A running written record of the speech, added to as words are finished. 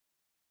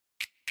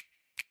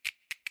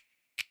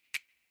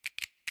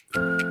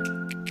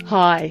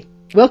Hi,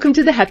 welcome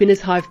to the Happiness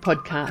Hive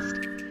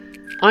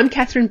podcast. I'm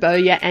Catherine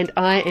Bowyer and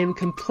I am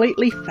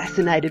completely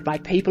fascinated by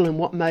people and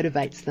what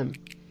motivates them.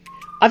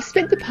 I've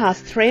spent the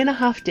past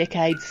 3.5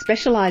 decades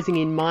specialising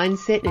in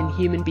mindset and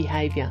human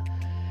behaviour,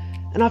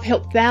 and I've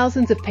helped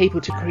thousands of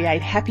people to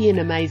create happy and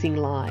amazing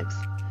lives.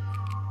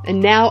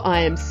 And now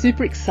I am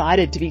super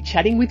excited to be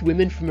chatting with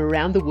women from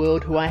around the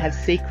world who I have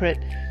secret,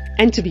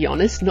 and to be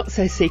honest, not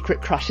so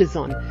secret crushes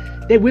on.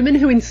 They're women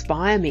who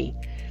inspire me.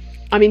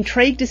 I'm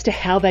intrigued as to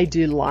how they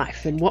do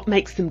life and what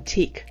makes them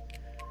tick.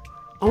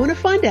 I want to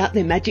find out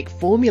their magic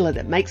formula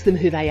that makes them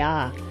who they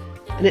are.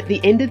 And at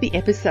the end of the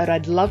episode,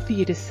 I'd love for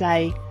you to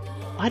say,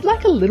 I'd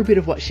like a little bit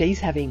of what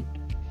she's having.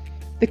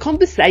 The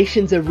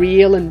conversations are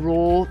real and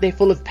raw. They're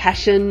full of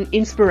passion,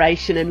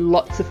 inspiration, and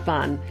lots of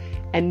fun.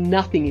 And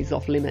nothing is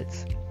off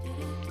limits.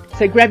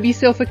 So grab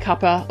yourself a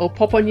cuppa or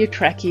pop on your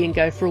trackie and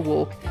go for a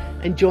walk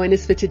and join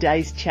us for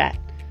today's chat.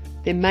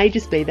 There may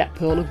just be that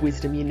pearl of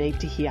wisdom you need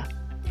to hear.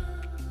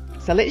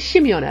 So let's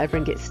shimmy on over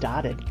and get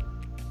started.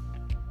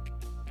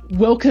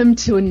 Welcome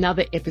to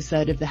another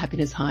episode of the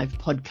Happiness Hive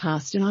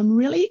podcast, and I'm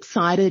really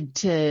excited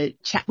to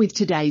chat with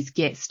today's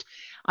guest.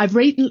 I've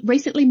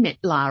recently met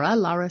Lara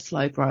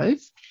Slogrove,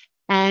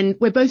 and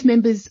we're both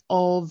members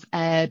of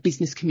a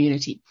business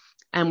community,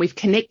 and we've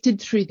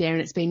connected through there,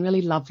 and it's been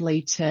really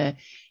lovely to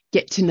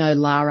get to know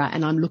Lara,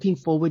 and I'm looking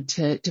forward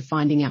to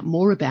finding out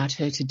more about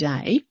her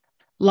today.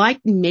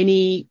 Like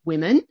many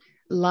women,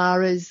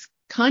 Lara's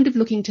kind of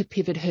looking to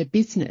pivot her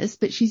business,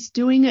 but she's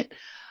doing it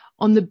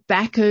on the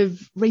back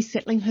of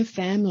resettling her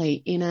family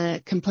in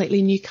a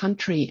completely new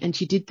country. And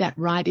she did that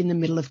right in the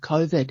middle of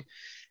COVID.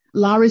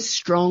 Lara's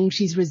strong,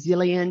 she's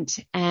resilient,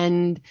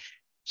 and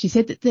she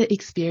said that the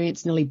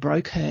experience nearly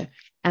broke her.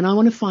 And I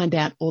want to find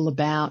out all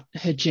about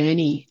her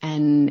journey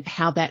and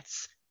how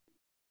that's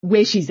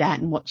where she's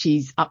at and what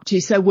she's up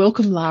to. So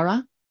welcome,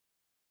 Lara.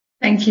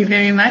 Thank you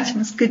very much. It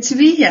was good to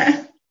be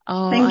here.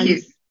 Thank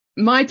you.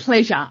 My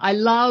pleasure.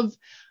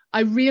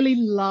 I really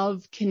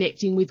love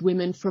connecting with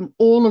women from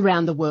all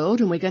around the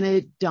world, and we're going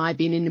to dive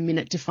in a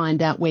minute to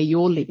find out where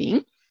you're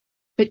living.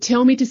 But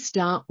tell me to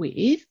start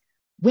with,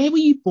 where were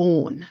you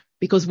born?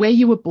 Because where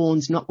you were born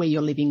is not where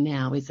you're living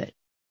now, is it?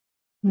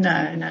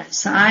 No.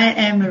 So I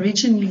am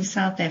originally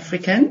South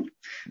African,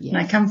 and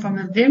I come from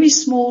a very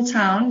small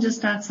town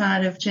just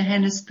outside of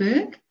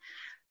Johannesburg.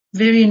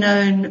 Very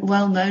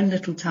well-known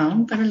little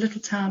town, but a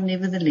little town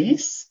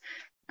nevertheless.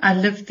 I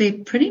lived there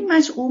pretty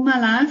much all my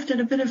life, did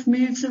a bit of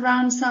moves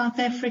around South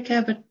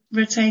Africa, but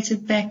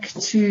rotated back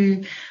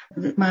to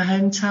my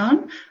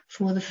hometown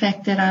for the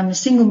fact that I'm a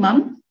single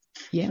mum.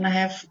 Yeah. And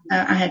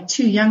I had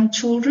 2 young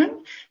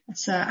children.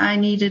 So I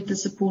needed the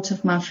support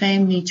of my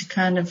family to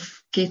kind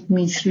of get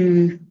me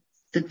through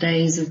the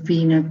days of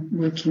being a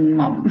working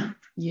mom.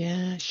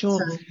 Yeah, sure.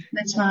 So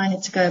that's why I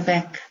had to go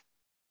back.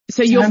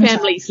 So your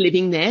family's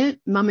living there?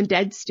 Mum and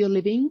dad still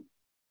living?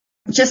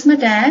 Just my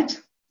dad.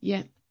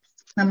 Yeah.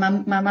 My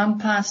mum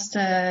passed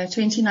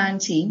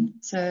 2019,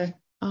 so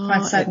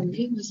quite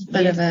suddenly. It was a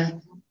bit of a,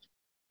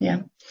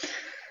 yeah.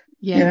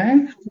 You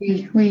know,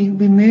 we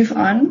move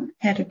on,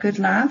 had a good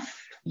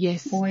life.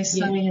 Yes. Always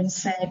sorry and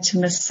sad to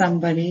miss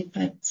somebody,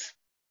 but.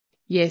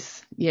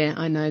 Yes,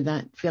 I know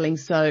that feeling.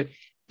 So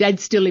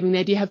dad's still living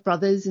there. Do you have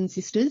brothers and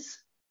sisters?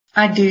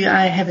 I do.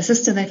 I have a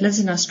sister that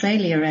lives in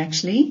Australia,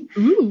 actually.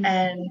 Ooh.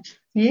 And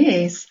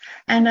yes,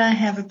 and I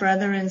have a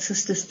brother and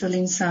sister still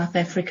in South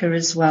Africa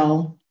as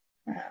well.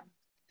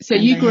 So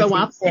you grew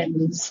up.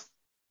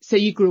 So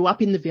you grew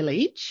up in the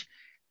village,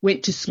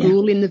 went to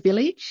school in the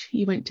village.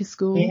 You went to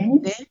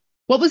school there.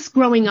 What was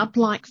growing up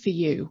like for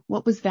you?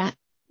 What was that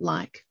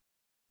like?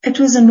 It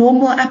was a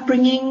normal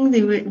upbringing.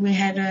 We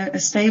had a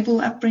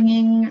stable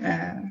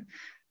upbringing.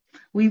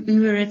 We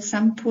were at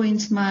some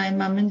point, my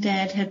mum and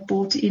dad had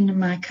brought in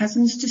my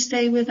cousins to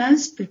stay with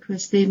us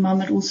because their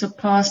mum had also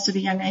passed at a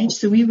young age.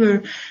 So we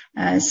were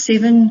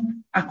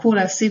 7. I call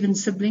us 7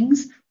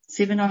 siblings.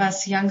 7 of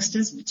us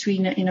youngsters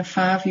in a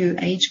 5-year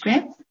age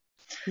gap.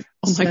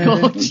 Oh my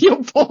God,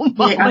 your poor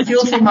mum. Yeah, I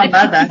feel for my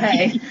mother,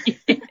 hey.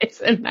 Yes,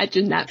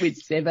 imagine that with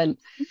 7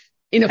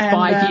 in a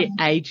 5-year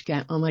age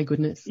gap. Oh my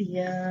goodness.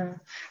 Yeah.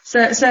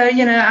 So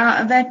you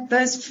know,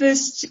 those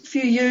first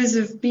few years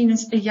of being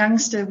a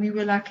youngster, we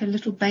were like a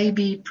little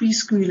baby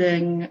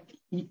preschooling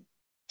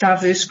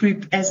diverse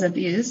group as it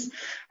is.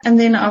 And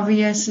then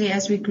obviously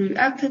as we grew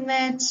up in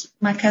that,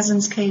 my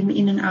cousins came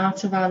in and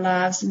out of our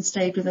lives and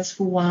stayed with us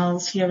for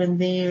whiles here and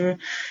there.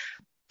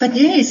 But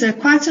yeah, so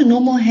quite a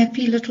normal,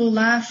 happy little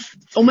life.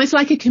 Almost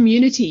like a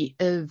community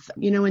of,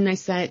 you know, when they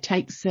say it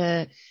takes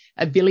a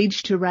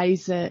village to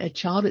raise a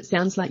child, it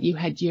sounds like you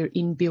had your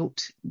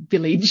inbuilt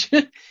village.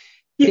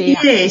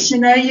 Yes, you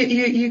know,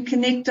 you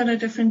connect on a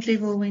different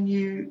level when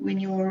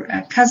your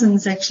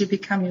cousins actually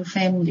become your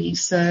family.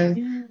 So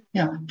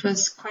yeah, it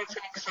was quite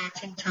an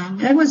exciting time.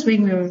 That was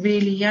when we were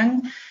really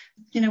young.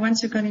 You know,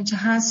 once you got into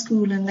high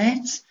school and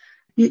that,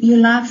 your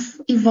life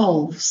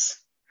evolves.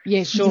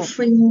 Yeah, sure.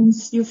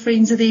 Your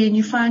friends are there, and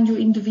you find your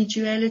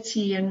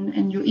individuality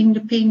and your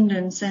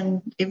independence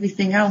and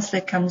everything else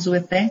that comes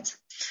with that.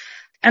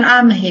 And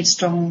I'm a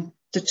headstrong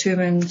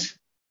determined,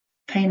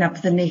 pain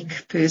up the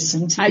neck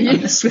person, to be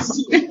honest with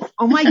you.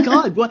 Oh my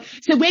God.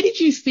 So where did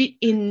you fit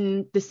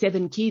in the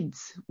 7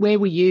 kids? Where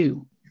were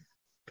you?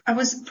 I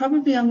was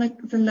probably on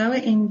the lower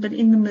end, but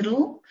in the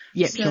middle.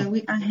 Yep, so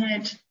sure. I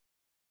had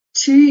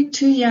two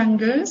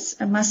youngers,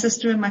 and my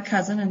sister and my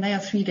cousin, and they are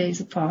 3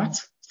 days apart.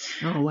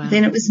 Oh, wow.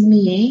 Then it was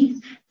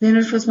me. Then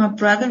it was my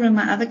brother and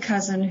my other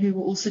cousin, who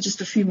were also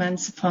just a few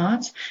months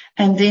apart.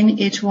 And then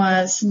it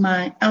was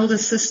my elder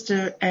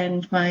sister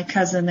and my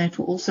cousin that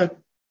were also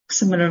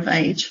similar of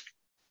age.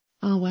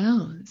 Oh,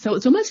 wow. So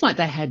it's almost like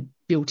they had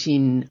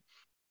built-in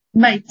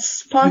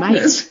mates,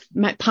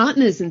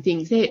 partners and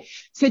things there.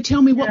 So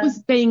tell me, what was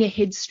being a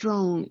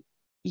headstrong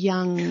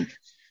young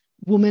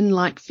woman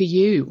like for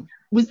you?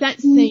 Was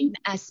that seen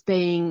as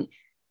being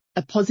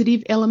a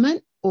positive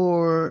element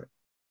or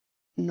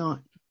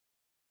not?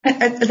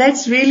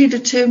 That's really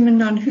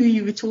determined on who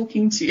you were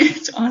talking to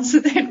answer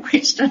that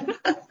question.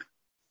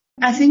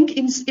 I think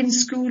in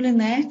school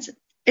and that,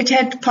 it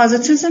had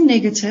positives and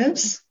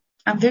negatives.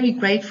 I'm very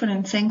grateful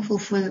and thankful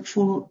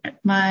for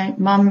my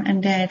mom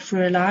and dad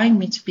for allowing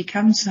me to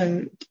become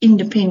so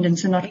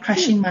independent and not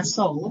crushing my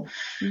soul.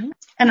 Mm-hmm.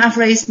 And I've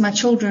raised my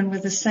children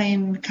with the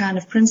same kind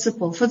of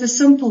principle, for the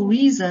simple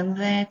reason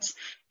that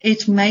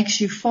it makes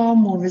you far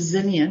more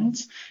resilient.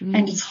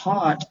 And it's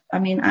hard. I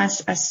mean, I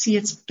see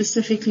it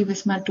specifically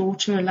with my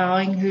daughter,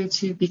 allowing her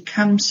to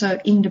become so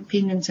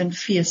independent and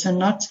fierce and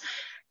not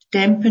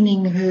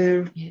dampening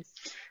her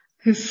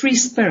free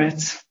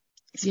spirit.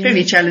 It's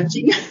very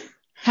challenging.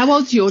 How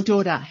old's your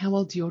daughter?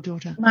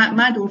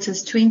 My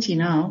daughter's 20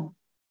 now.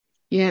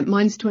 Yeah,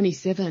 mine's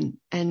 27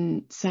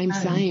 and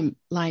same.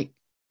 Like,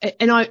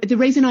 and the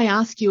reason I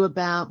ask you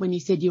about when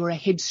you said you were a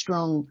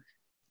headstrong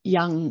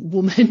young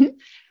woman,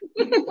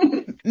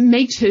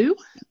 me too.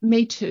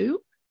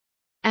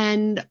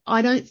 And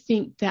I don't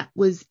think that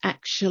was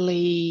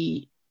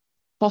actually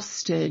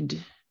fostered.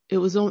 It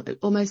was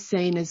almost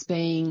seen as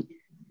being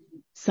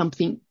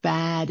something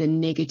bad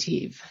and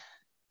negative.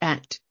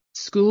 At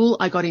school,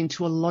 I got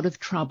into a lot of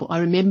trouble. I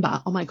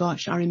remember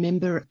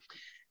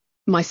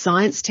my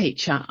science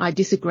teacher. I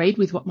disagreed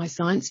with what my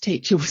science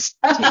teacher was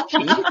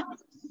teaching.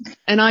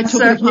 And I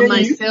took it upon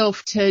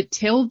myself to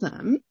tell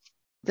them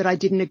that I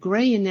didn't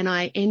agree. And then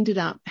I ended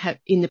up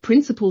in the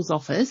principal's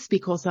office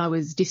because I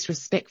was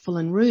disrespectful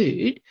and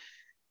rude.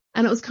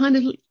 And it was kind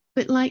of,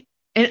 but like,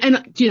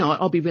 and you know,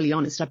 I'll be really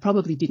honest, I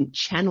probably didn't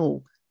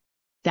channel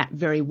that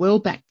very well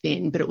back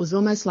then, but it was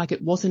almost like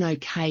it wasn't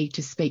okay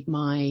to speak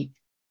my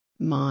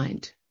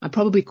mind. I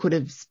probably could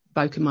have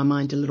spoken my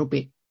mind a little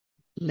bit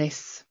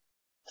less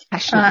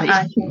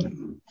passionately.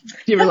 Do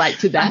you relate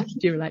to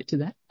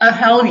that? Oh,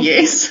 hell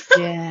yes.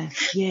 Yeah.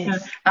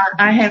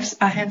 I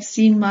have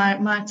seen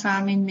my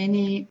time in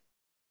many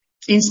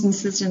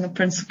instances in the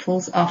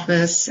principal's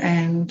office,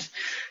 and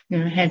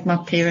had my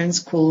parents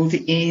called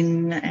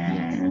in,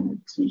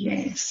 and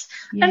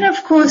and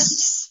of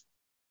course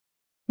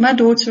my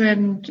daughter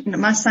and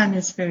my son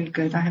is very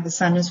good. I have a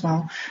son as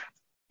well.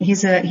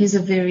 He's a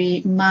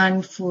very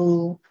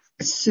mindful,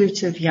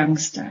 assertive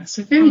youngster.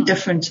 So very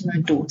different to my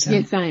daughter.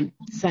 Yeah,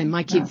 same.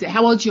 My kids.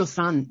 How old's your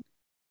son?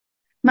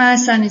 My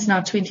son is now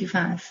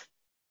 25.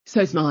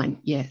 So's mine.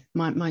 Yeah.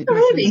 My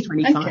really? son's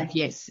 25. Okay.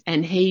 Yes.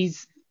 And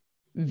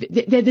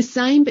they're the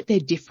same, but they're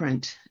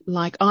different.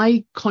 Like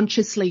my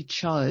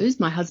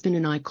husband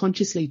and I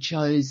consciously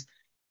chose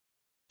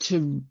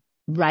to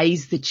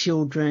raise the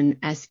children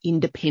as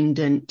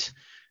independent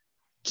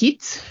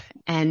kids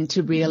and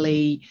to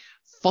really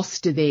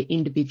foster their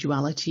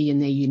individuality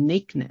and their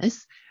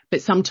uniqueness.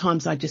 But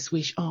sometimes I just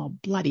wish, oh,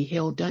 bloody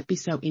hell, don't be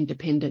so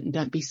independent and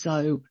don't be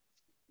so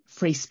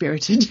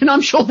free-spirited. And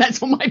I'm sure that's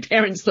what my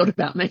parents thought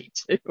about me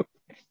too.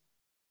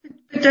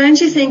 But don't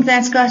you think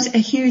that's got a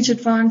huge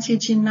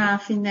advantage in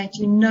life, in that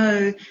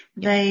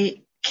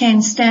they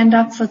can stand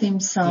up for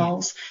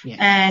themselves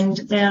and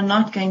they are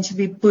not going to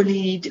be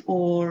bullied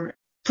or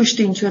pushed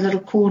into a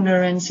little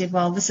corner and said,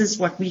 well, this is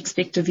what we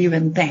expect of you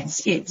and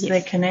that's it. Yes.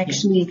 They can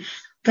actually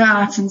go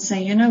out and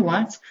say, you know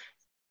what,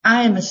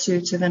 I am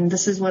assertive and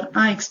this is what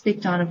I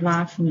expect out of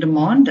life, and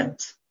demand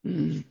it.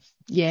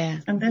 Yeah.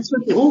 And that's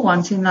what we all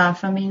want in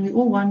life. I mean, we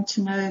all want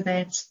to know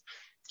that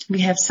we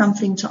have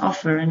something to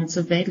offer and it's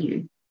of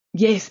value.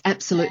 Yes,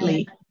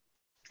 absolutely.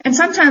 And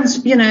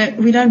sometimes,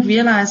 we don't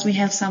realize we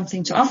have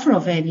something to offer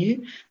of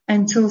value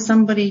until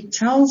somebody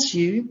tells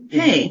you,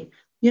 hey,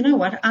 you know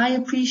what, I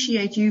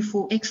appreciate you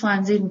for X, Y,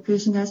 and Z. And the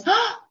person goes,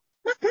 oh,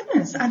 my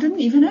goodness, I didn't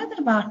even know that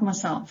about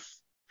myself.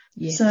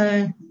 Yes.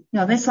 So,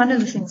 that's one of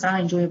the things I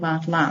enjoy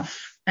about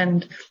life.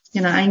 And,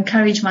 I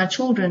encourage my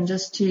children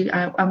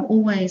I'm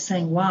always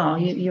saying, wow,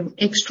 you're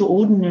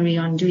extraordinary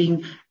on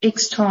doing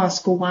X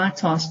task or Y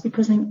task,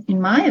 because in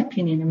my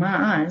opinion, in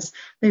my eyes,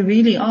 they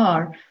really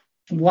are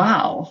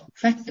wow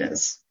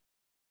factors.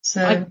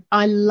 So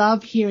I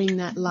love hearing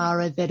that,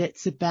 Lara, that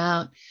it's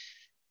about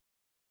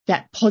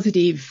that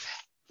positive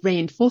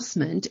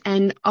reinforcement.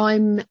 And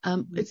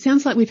it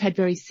sounds like we've had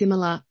very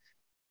similar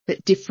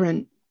but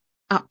different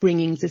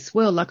upbringings as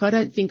well. Like, I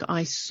don't think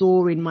I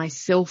saw in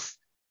myself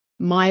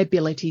my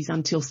abilities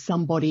until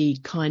somebody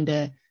kind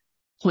of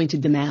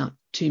pointed them out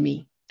to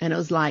me. And it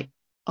was like,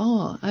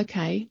 oh,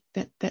 okay,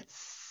 that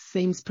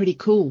seems pretty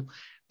cool.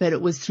 But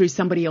it was through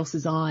somebody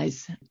else's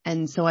eyes.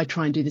 And so I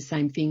try and do the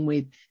same thing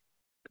with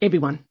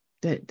everyone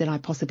that I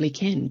possibly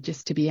can,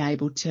 just to be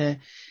able to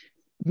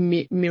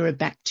mirror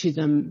back to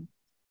them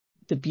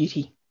the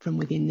beauty from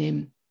within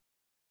them.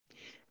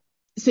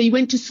 So you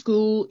went to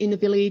school in the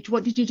village.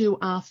 What did you do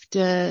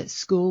after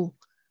school?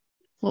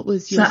 What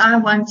was your... So I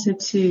wanted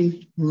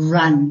to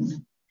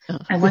run.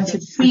 I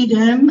wanted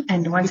freedom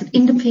and I wanted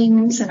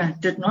independence, and I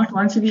did not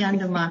want to be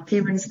under my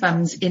parents'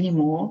 thumbs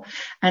anymore.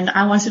 And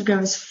I wanted to go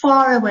as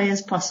far away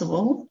as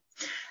possible.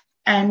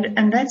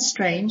 And that's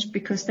strange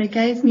because they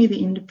gave me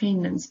the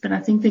independence, but I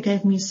think they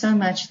gave me so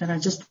much that I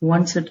just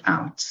wanted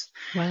out.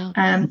 Wow.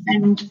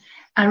 And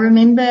I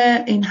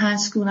remember in high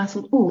school, I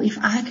thought, oh, if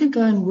I could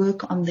go and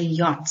work on the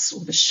yachts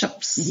or the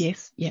ships.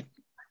 Yes. Yep.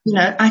 You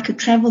know, I could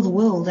travel the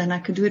world and I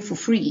could do it for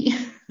free.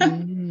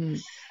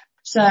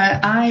 So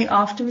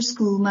after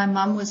school, my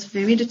mum was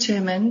very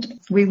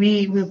determined.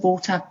 We were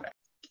brought up,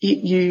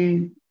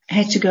 you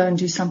had to go and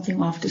do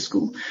something after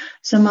school.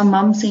 So my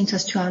mum sent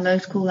us to our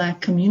local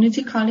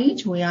community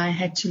college where I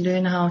had to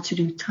learn how to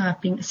do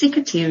typing,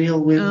 secretarial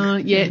work. Oh,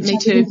 yeah, me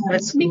too.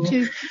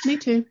 Me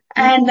too.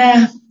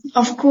 And,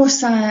 of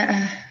course,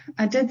 I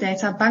did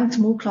that. I bunked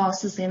more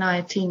classes than I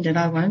attended.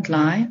 I won't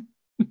lie.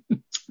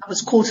 I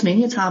was caught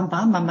many a time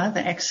by my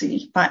mother,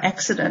 actually, by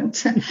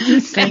accident.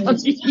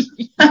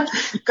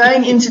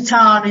 Going into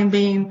town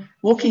and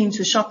walking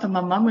into a shop, and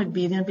my mum would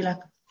be there and be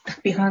like,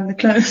 duck behind the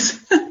clothes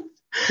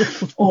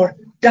or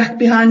duck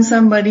behind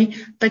somebody.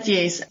 But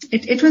yes,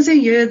 it was a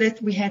year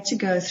that we had to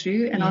go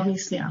through, and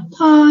obviously I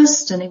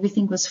passed and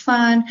everything was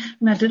fine.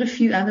 And I did a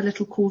few other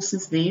little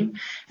courses there.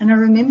 And I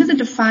remember the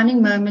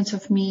defining moment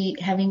of me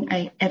having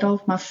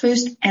my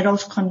first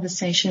adult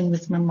conversation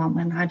with my mom,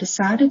 and I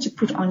decided to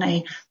put on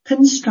a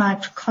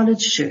pinstriped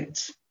collared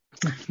shirt.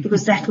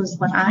 Because that was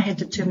what I had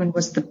determined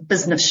was the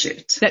business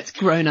shirt. That's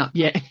grown up,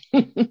 yeah.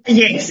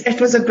 Yes,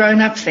 it was a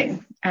grown-up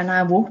thing. And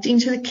I walked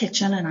into the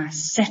kitchen and I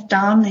sat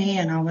down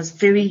there and I was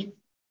very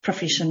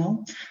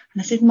professional. And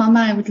I said, Mama,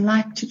 I would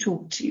like to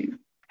talk to you.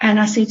 And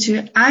I said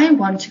to her, I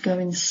want to go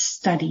and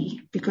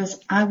study because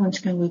I want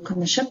to go and work on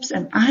the ships.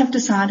 And I have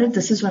decided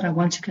this is what I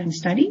want to go and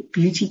study,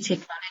 beauty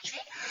technology.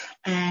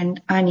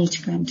 And I need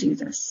to go and do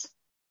this.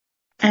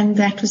 And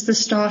that was the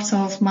start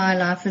of my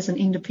life as an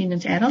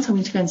independent adult. I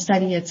went to go and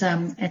study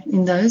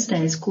in those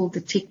days called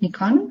the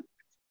Technicon,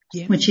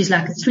 which is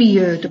like a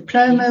 3-year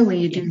diploma where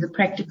you do the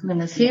practical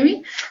and the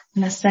theory.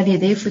 And I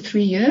studied there for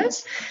 3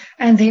 years.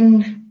 And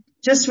then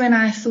just when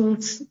I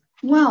thought,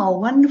 wow,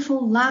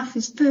 wonderful, life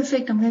is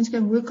perfect, I'm going to go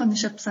and work on the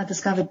ships, I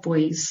discovered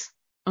boys.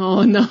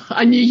 Oh, no,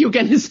 I knew you were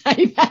going to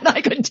say that.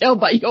 I could tell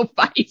by your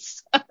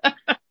face.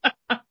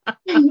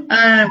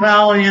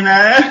 Well, you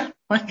know,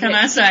 what can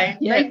I say?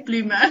 Late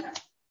bloomer.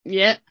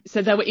 Yeah,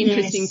 so they were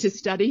interesting to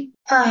study.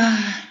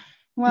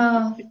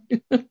 Well,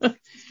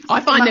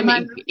 I find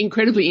them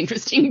incredibly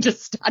interesting to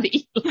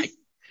study. Like,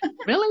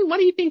 really? What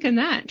do you think of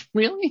that?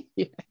 Really?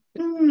 Yeah.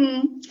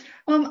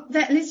 Well,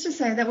 let's just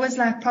say that was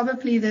like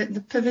probably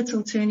the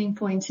pivotal turning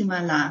point in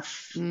my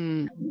life.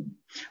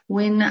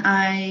 When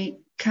I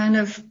kind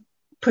of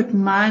put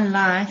my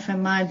life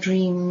and my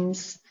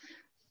dreams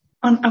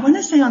on, I want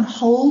to say on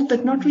hold,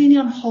 but not really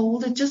on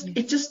hold. It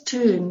just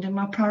turned and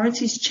my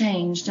priorities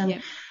changed.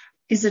 And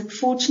is it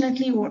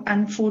fortunately or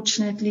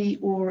unfortunately,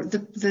 or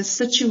the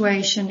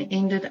situation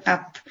ended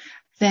up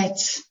that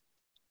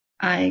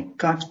I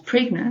got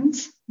pregnant,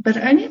 but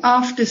only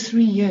after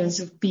 3 years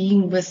of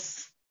being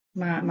with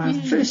my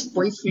first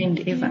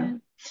boyfriend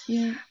ever.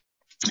 Yeah.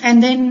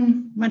 And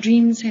then my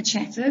dreams had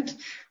shattered.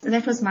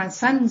 That was my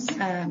son's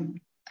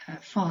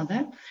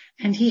father,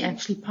 and he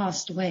actually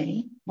passed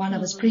away while I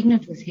was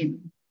pregnant with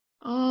him.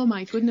 Oh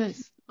my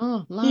goodness.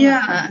 Oh, Lara.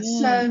 Yeah.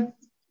 So,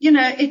 you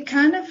know, it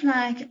kind of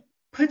like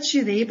puts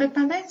you there. But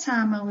by that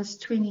time I was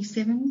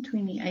 27,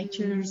 28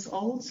 years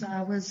old. So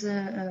I was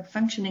a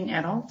functioning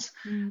adult.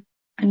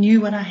 I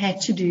knew what I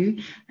had to do.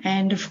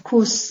 And of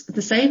course,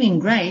 the saving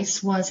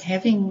grace was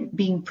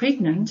being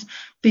pregnant,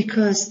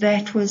 because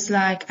that was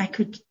like I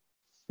could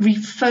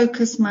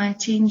refocus my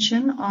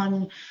attention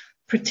on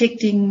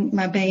protecting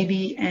my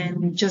baby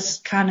and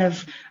just kind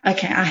of,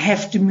 okay, I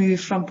have to move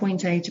from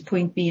point A to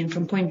point B and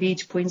from point B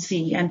to point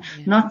C, and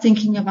not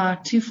thinking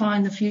about too far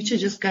in the future,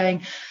 just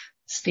going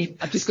step.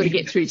 I've just got to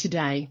get through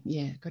today.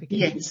 Yeah, got to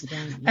get through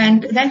today. Yeah.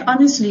 And that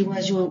honestly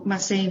was my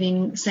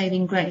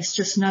saving grace,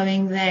 just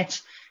knowing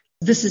that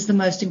this is the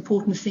most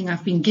important thing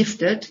I've been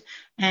gifted,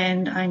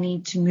 and I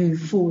need to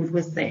move forward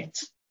with that.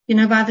 You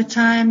know, by the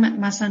time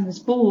my son was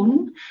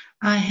born,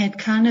 I had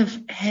kind of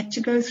had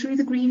to go through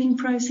the grieving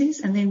process,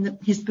 and then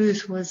his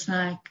birth was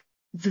like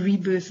the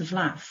rebirth of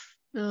life.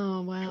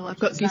 Oh, wow. I've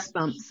got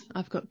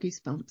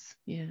goosebumps.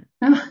 Yeah.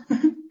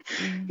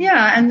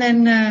 Yeah. And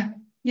then,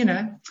 you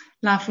know,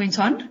 life went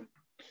on,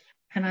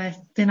 and I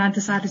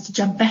decided to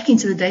jump back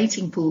into the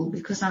dating pool,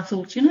 because I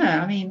thought, you know,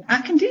 I mean,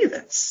 I can do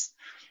this.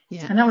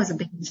 Yeah. And that was a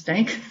big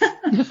mistake.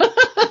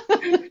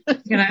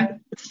 You know,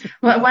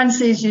 Well, one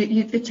says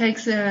it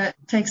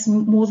takes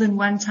more than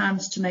one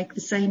times to make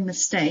the same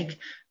mistake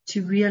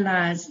to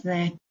realize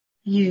that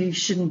you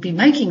shouldn't be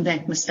making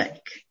that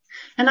mistake.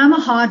 And I'm a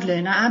hard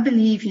learner. I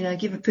believe,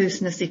 give a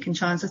person a second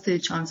chance, a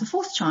third chance, a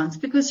fourth chance,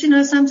 because,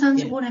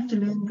 sometimes you all have to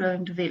learn, grow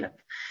and develop.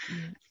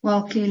 Yeah.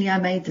 Well, clearly I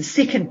made the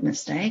second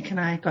mistake and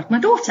I got my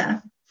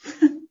daughter.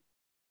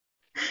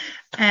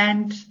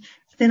 And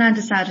then I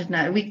decided,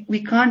 no,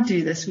 we can't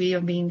do this. We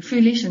are being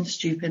foolish and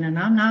stupid. And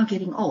I'm now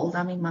getting old.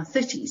 I'm in my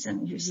 30s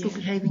and you're still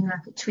behaving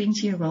like a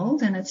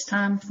 20-year-old. And it's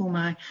time for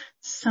my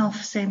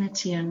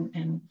self-sanity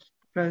and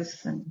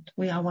growth and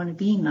where I want to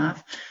be in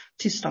life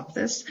to stop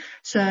this.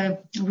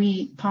 So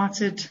we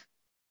parted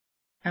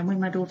when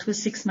my daughter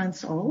was 6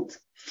 months old.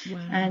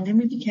 Wow. And then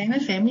we became a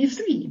family of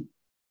 3.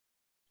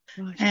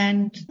 Right.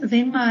 And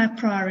then my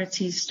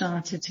priorities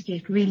started to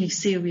get really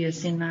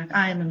serious in like,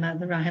 I am a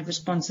mother, I have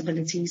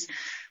responsibilities.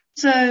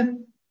 So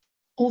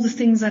all the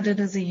things I did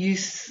as a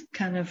youth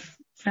kind of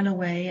fell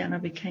away and I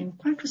became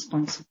quite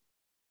responsible.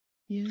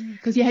 Yeah,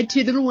 because you had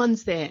 2 little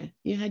ones there.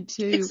 You had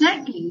 2.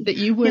 Exactly. That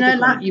you were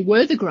you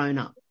were the grown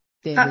up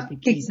there with the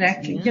kids.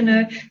 Exactly.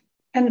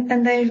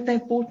 And they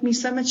brought me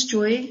so much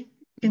joy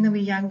when they were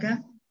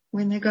younger.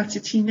 When they got to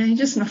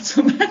teenagers, not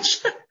so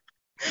much. Do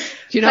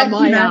you know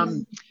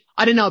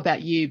I don't know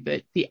about you,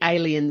 but the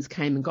aliens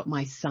came and got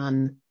my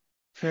son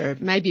for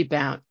maybe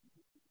about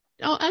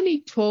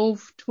only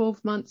 12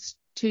 months,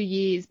 2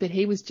 years, but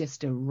he was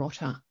just a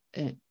rotter.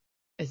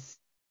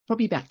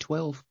 Probably about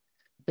 12.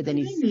 But then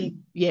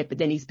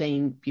he's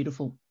been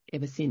beautiful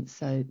ever since.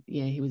 So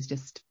yeah, he was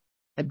just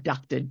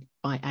abducted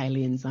by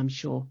aliens, I'm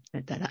sure,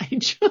 at that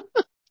age.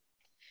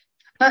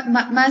 But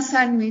my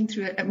son went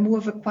through more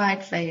of a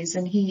quiet phase,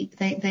 and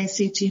they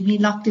said to him, he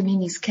locked him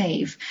in his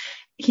cave.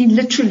 He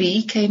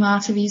literally came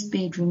out of his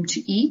bedroom to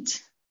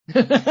eat.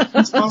 And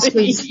asked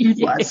where his food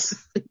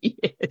was.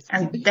 Yes.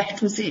 And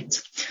that was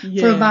it.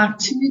 Yeah. For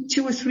about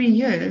 2 or 3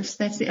 years,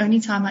 that's the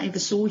only time I ever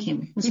saw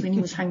him, was when he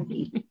was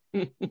hungry.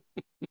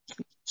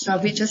 So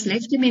we just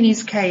left him in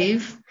his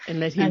cave.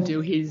 And let him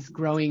do his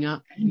growing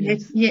up.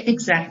 Yes. Yeah,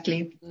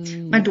 exactly.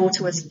 My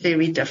daughter was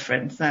very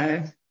different,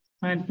 though.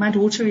 My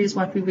daughter is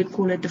what we would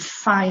call a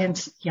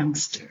defiant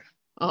youngster.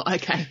 Oh,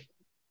 okay.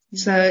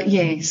 So,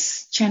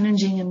 yes,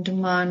 challenging and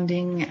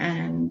demanding,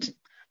 and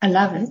I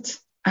love it.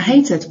 I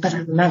hate it, but I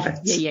love it.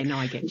 Yeah, no,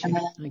 I get you.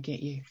 I get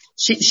you.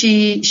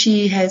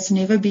 She has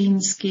never been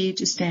scared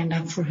to stand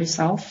up for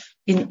herself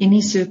in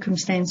any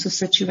circumstance or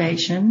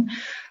situation,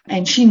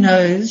 and she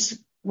knows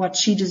what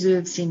she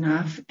deserves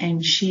enough,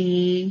 and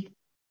she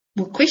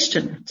will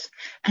question it.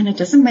 And it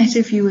doesn't matter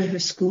if you were her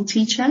school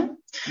teacher,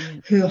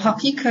 her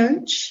hockey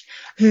coach,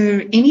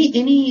 her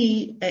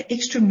any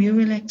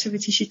extramural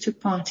activity she took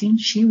part in,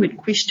 she would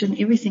question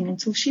everything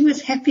until she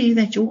was happy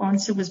that your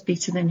answer was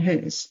better than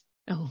hers.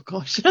 Oh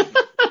gosh.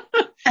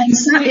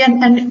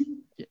 And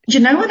you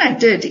know what I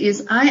did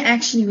is I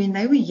actually, when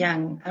they were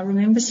young, I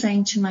remember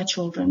saying to my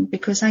children,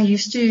 because I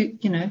used to,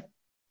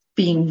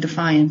 being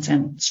defiant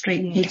and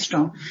straight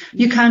headstrong,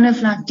 you kind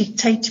of like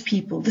dictate to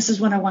people, this is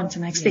what I want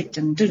and I expect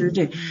and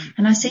do.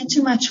 And I said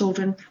to my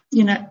children,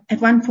 at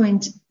one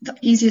point, the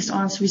easiest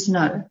answer is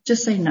no,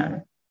 just say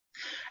no.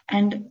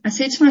 And I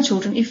said to my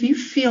children, if you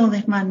feel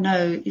that my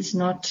no is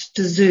not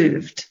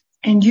deserved,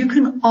 and you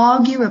can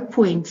argue a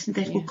point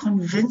that will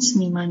convince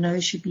me my no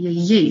should be a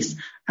yes,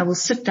 I will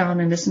sit down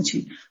and listen to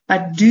you.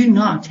 But do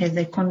not have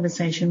that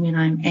conversation when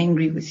I'm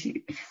angry with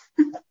you.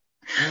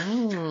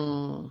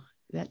 Oh,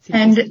 that's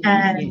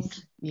interesting.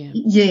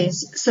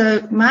 Yes.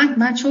 So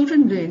my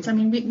children learned. I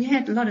mean, we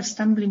had a lot of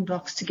stumbling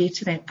blocks to get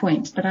to that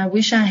point, but I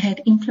wish I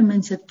had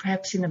implemented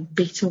perhaps in a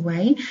better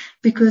way,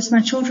 because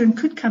my children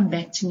could come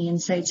back to me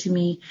and say to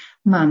me,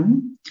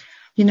 Mum,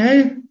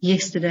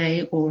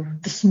 yesterday or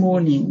this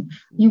morning,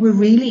 you were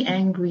really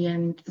angry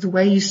and the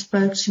way you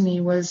spoke to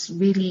me was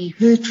really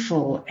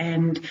hurtful,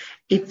 and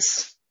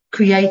it's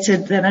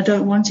created that I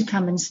don't want to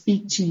come and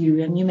speak to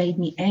you, and you made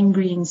me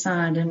angry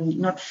inside and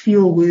not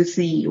feel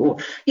worthy, or,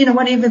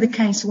 whatever the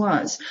case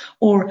was.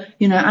 Or,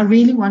 I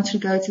really want to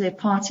go to their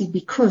party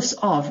because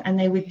of, and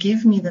they would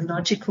give me the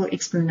logical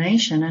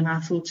explanation. And I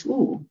thought,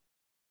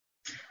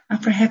 I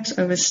perhaps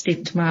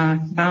overstepped my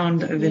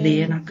bound over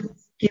there, and I could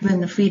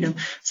given the freedom.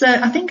 So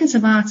I think it's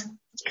about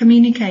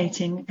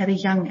communicating at a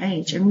young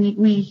age. And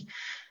we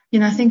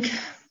I think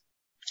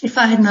if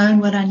I had known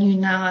what I knew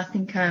now, I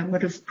think I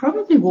would have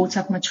probably brought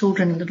up my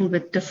children a little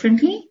bit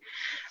differently,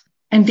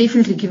 and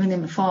definitely given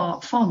them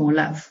far, far more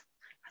love.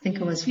 I think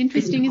it was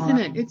interesting, isn't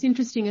it? It's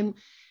interesting.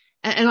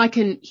 And I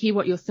can hear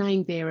what you're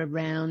saying there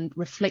around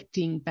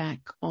reflecting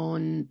back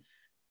on,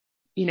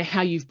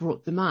 how you've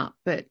brought them up.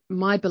 But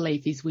my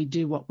belief is we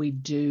do what we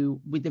do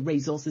with the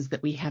resources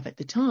that we have at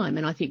the time.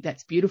 And I think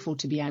that's beautiful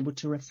to be able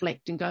to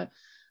reflect and go,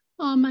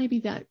 oh, maybe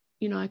that,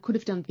 I could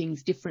have done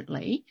things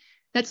differently.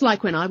 That's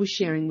like when I was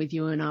sharing with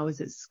you and I was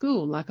at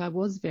school, like I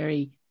was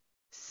very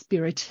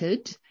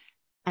spirited,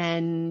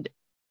 and,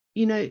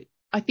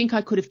 I think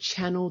I could have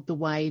channeled the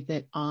way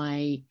that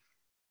I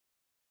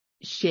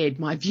shared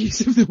my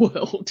views of the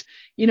world.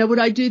 You know, would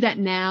I do that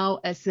now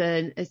as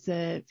a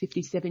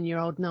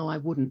 57-year-old? No, I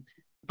wouldn't.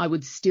 I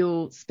would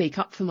still speak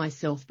up for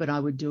myself, but I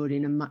would do it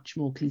in a much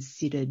more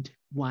considered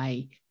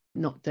way.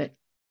 Not that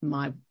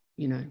I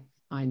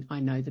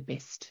know the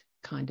best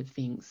kind of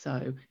thing.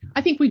 So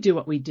I think we do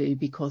what we do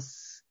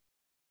because,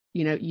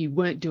 you know, you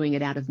weren't doing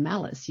it out of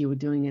malice. You were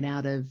doing it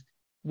out of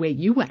where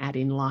you were at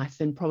in life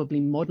and probably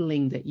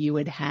modelling that you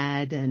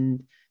had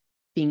and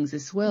things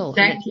as well.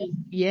 Exactly.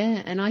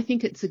 And I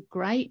think it's a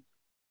great,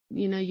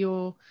 you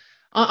know,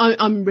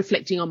 I'm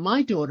reflecting on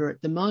my daughter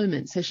at the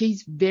moment. So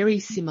she's very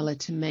similar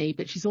to me,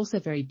 but she's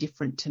also very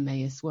different to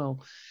me as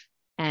well.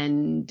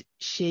 And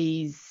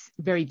she's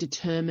very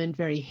determined,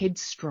 very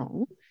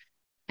headstrong.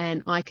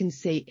 And I can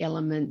see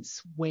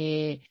elements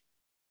where,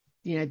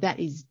 you know, that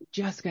is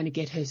just going to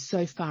get her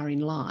so far in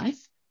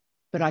life.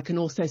 But I can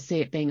also see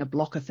it being a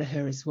blocker for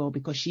her as well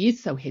because she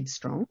is so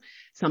headstrong.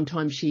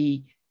 Sometimes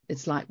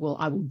it's like, well,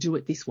 I will do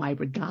it this way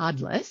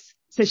regardless.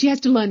 So she has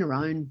to learn her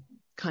own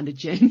kind of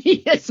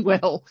journey as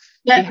well.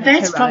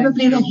 That's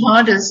probably the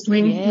hardest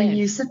when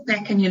you sit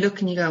back and you look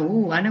and you go,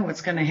 oh, I know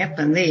what's going to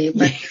happen there,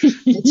 but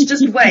let's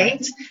just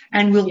wait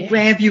and we'll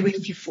grab you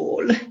if you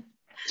fall.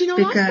 Do you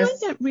know, I find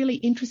that really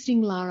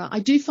interesting, Lara.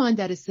 I do find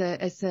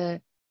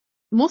that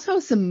more so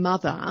as a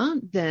mother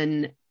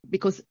than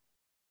because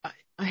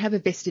I have a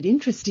vested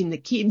interest in the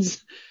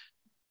kids,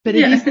 but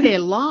it is their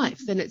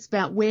life, and it's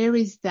about where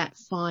is that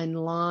fine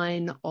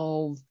line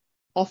of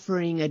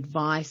offering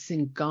advice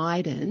and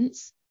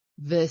guidance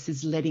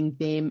versus letting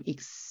them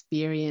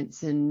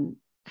experience and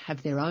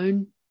have their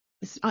own.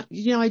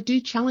 You know, I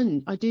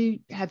do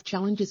have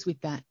challenges with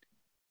that,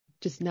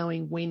 just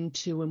knowing when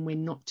to and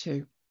when not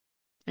to.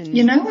 And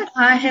you know what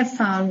I have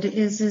found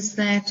is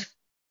that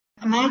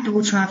my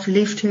daughter, I've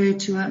left her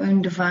to her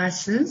own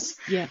devices.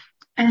 Yeah.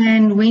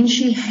 And when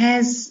she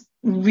has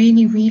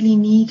really, really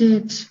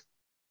needed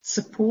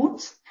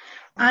support,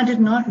 I did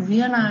not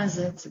realize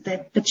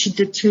that she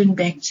did turn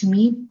back to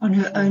me on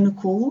her own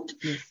accord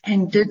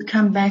and did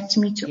come back to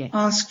me to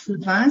ask for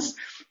advice.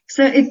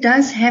 So it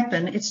does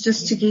happen. It's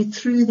just to get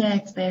through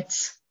that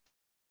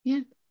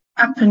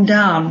up and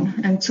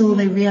down until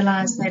they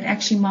realize that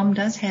actually mom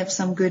does have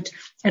some good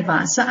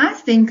advice. So I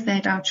think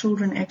that our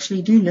children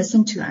actually do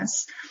listen to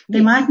us.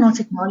 They might not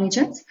acknowledge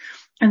it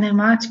and they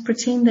might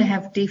pretend they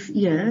have deaf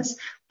ears,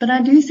 but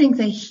I do think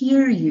they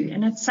hear you.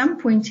 And at some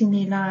point in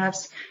their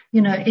lives,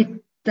 you know,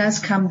 it does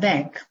come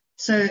back.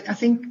 So I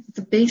think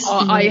the best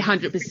I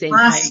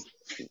 100%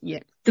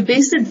 the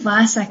best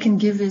advice I can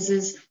give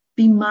is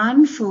be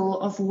mindful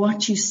of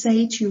what you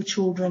say to your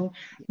children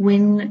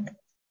when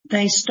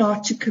they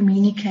start to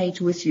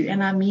communicate with you.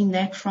 And I mean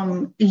that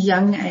from a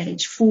young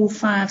age, 4,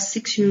 5,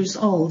 6 years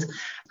old.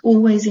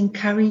 Always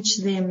encourage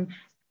them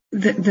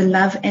the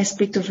love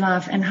aspect of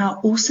life and how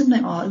awesome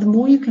they are. The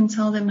more you can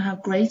tell them how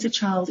great a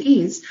child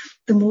is,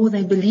 the more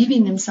they believe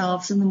in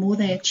themselves and the more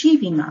they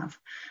achieve in life.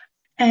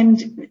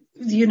 And,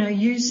 you know,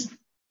 use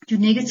your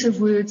negative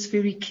words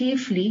very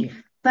carefully,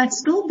 but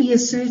still be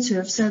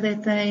assertive so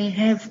that they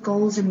have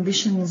goals,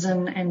 ambitions,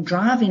 and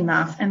drive in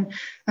life. And,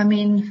 I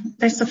mean,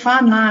 that's a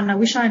fine line. I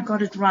wish I had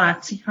got it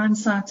right.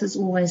 Hindsight is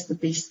always the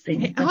best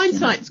thing.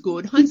 Hindsight's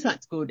good.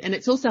 Hindsight's good. And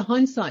it's also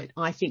hindsight,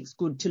 I think, is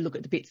good to look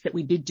at the bits that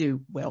we did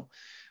do well,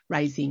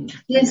 raising.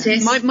 Yes.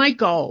 My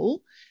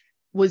goal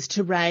was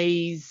to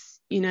raise,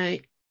 you know,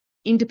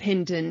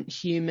 independent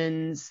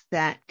humans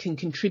that can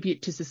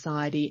contribute to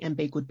society and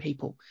be good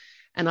people.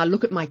 And I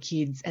look at my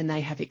kids and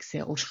they have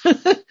excelled.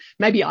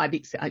 Maybe I've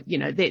excelled, you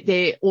know,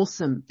 they're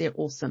awesome. They're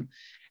awesome.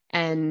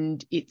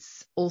 And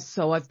it's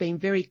also, I've been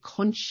very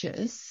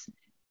conscious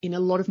in a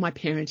lot of my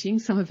parenting,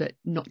 some of it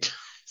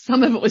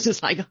was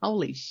just like,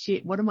 holy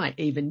shit, what am I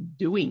even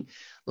doing?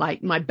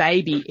 Like my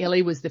baby,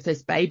 Ellie was the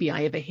first baby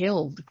I ever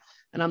held.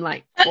 And I'm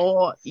like, I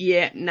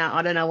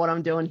don't know what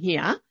I'm doing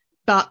here.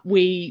 But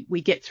we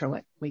get through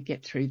it. We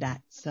get through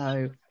that.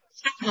 So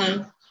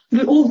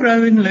we all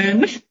grow and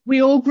learn.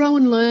 We all grow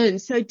and learn.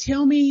 So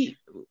tell me,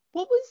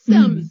 what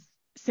was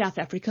South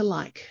Africa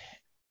like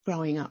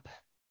growing up?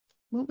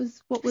 What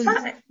was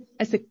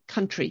as a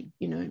country,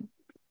 you know?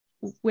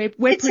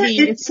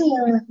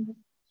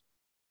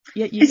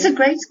 It's a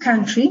great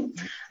country.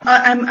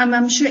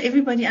 I'm sure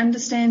everybody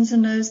understands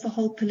and knows the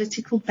whole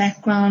political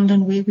background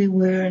and where we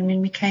were and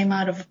when we came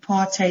out of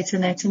apartheid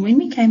and that. And when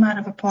we came out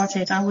of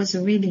apartheid, I was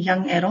a really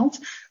young adult.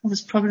 I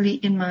was probably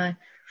in my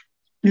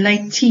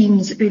late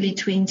teens, early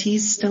 20s,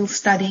 still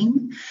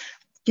studying.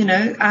 You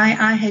know,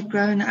 I had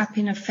grown up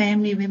in a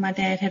family where my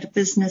dad had a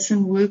business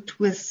and worked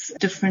with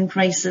different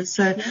races.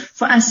 So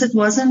for us, it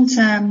wasn't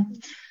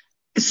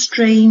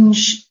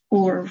strange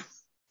or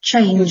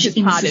change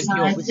in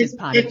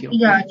society.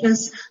 It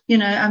was, you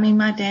know, I mean,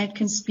 my dad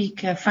can speak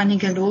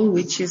Fanigalo,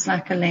 which is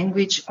like a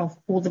language of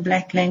all the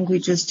black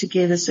languages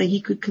together, so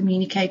he could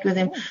communicate with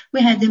them.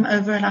 We had them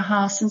over at our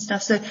house and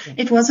stuff, so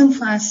it wasn't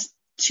for us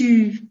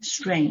too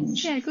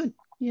strange. Yeah, good.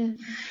 Yeah.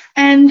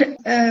 And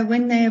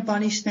when they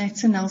abolished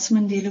that and Nelson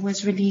Mandela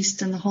was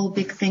released and the whole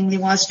big thing, there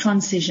was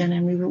transition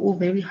and we were all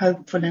very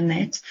hopeful in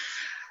that.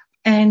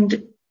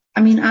 And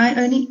I mean,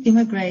 I only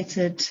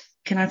immigrated.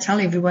 Can I tell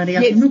everybody?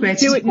 I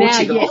immigrated do it to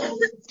Portugal. now,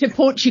 yes. To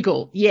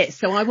Portugal, yes.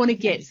 So I want to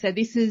get, so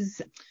this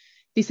is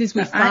we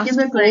fast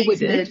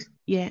forwarded.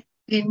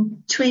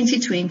 In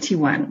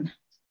 2021.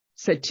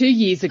 So 2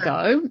 years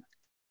ago.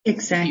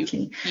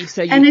 Exactly. You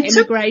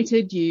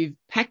emigrated, you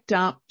packed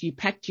up, you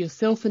packed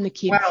yourself and the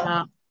kids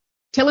up.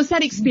 Tell us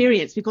that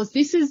experience, because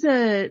this is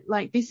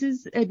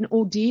an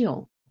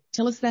ordeal.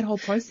 Tell us that whole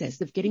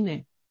process of getting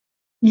there.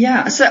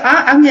 Yeah, so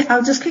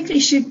I'll just quickly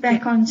shoot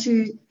back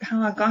onto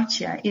how I got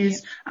here.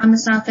 I'm a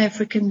South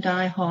African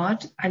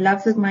diehard. I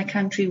love my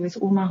country with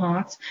all my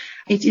heart.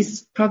 It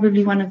is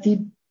probably one of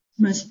the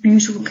most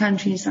beautiful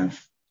countries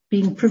I've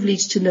been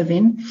privileged to live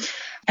in.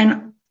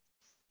 And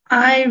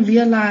I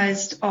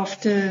realized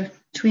after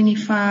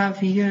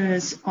 25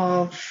 years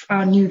of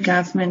our new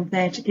government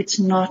that it's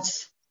not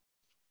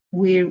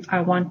where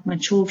I want my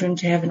children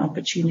to have an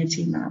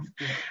opportunity now.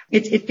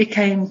 It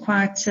became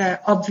quite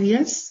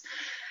obvious.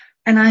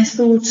 And I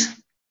thought,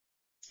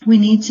 we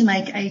need to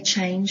make a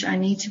change. I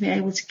need to be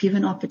able to give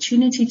an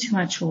opportunity to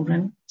my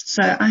children.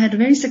 So I had a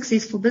very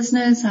successful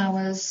business. I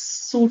was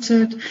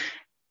sorted.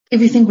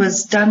 Everything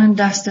was done and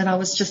dusted. I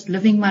was just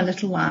living my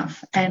little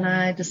life. And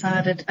I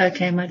decided,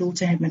 okay, my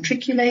daughter had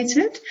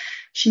matriculated.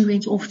 She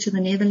went off to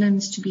the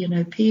Netherlands to be an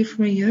au pair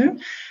for a year.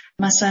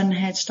 My son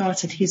had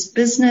started his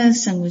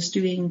business and was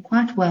doing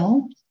quite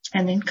well.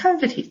 And then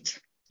COVID hit.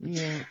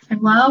 Yeah.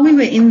 And while we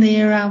were in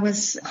there, I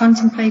was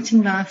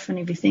contemplating life and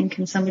everything.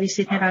 And somebody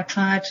said, had I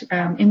tried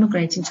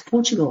immigrating to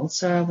Portugal?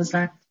 So I was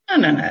like,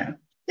 no.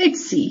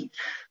 Let's see.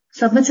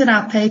 Submitted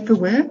our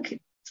paperwork.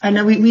 I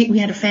know we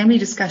had a family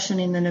discussion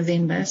in the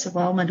November. So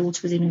while my daughter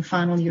was in her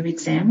final year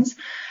exams,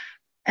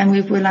 and we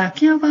were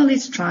like, yeah, well,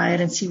 let's try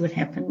it and see what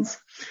happens.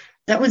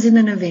 That was in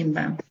the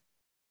November.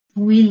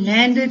 We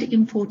landed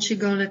in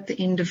Portugal at the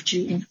end of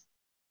June.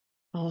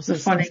 Oh, so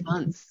 6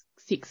 months.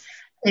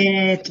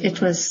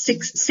 It was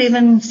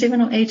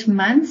 7 or 8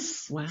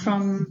 months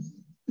from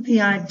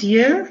the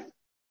idea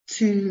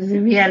to the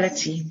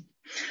reality.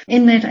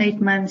 In that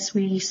 8 months,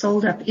 we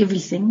sold up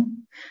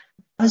everything.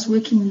 I was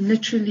working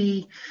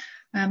literally,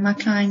 my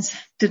clients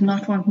did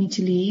not want me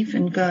to leave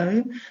and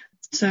go.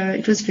 So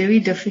it was very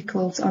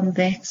difficult on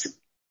that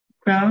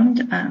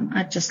ground.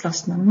 I just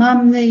lost my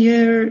mum the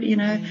year,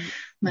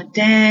 my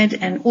dad,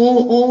 and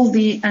all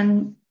the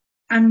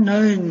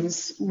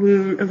unknowns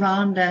were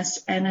around us.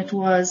 And it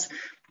was,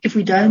 if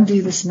we don't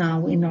do this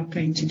now, we're not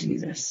going to do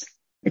this.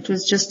 It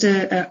was just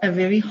a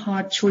very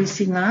hard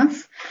choice in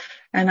life.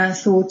 And I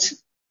thought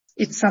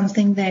it's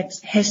something that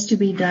has to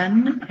be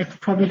done. It's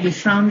probably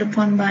frowned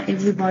upon by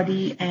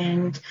everybody.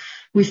 And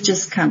we've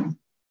just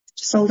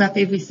sold up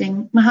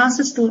everything. My house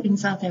is still in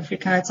South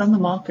Africa. It's on the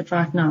market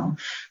right now.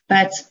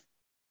 But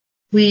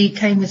we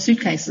came with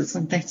suitcases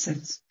and that's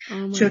it.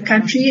 To a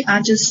country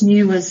I just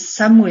knew was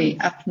somewhere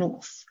up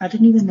north. I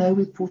didn't even know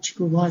where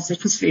Portugal was.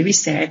 It was very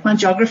sad. My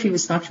geography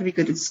was not very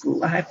good at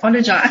school. I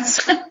apologize.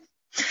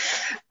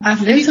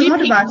 I've learned a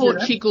lot about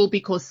Portugal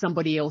because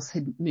somebody else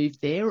had moved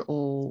there,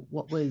 or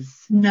what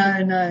was?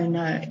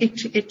 No.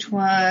 It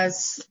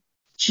was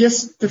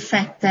just the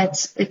fact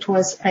that it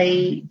was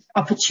a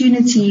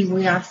opportunity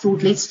where I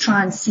thought, let's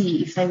try and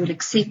see if they would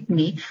accept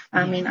me.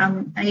 I mean,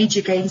 I'm age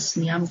against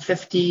me. I'm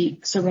 50.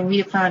 So when we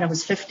applied, I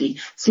was 50.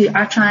 So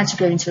I tried to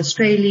go into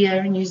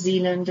Australia, New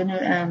Zealand,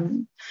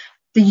 and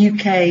the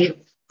UK.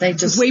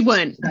 We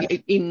weren't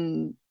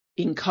in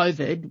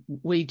COVID.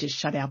 We just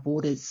shut our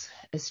borders.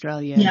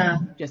 Australia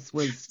just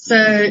was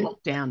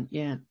locked down.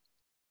 Yeah.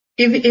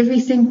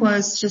 Everything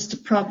was just a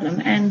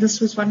problem, and this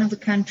was one of the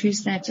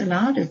countries that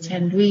allowed it,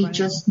 and we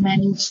just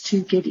managed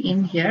to get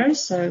in here.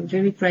 So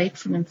very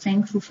grateful and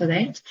thankful for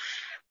that.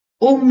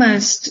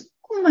 Almost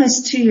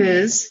 2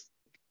 years,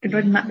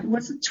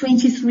 was it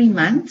 23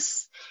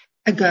 months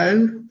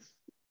ago,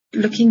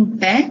 looking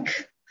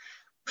back,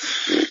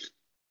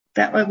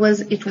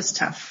 it was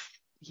tough.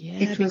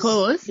 Yeah,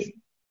 because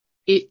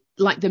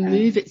the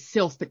move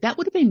itself, but that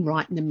would have been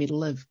right in the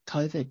middle of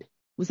COVID.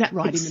 Was that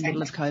right in the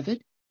middle of COVID?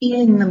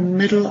 In the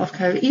middle of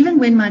COVID. Even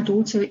when my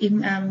daughter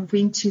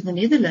went to the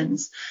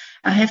Netherlands,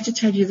 I have to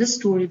tell you this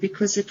story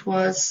because it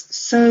was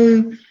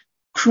so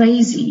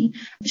crazy.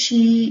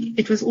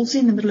 It was also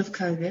in the middle of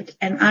COVID,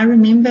 and I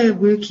remember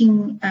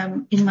working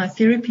in my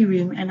therapy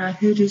room, and I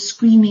heard her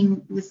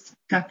screaming with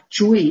like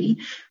joy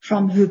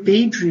from her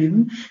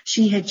bedroom.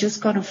 She had just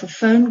got off a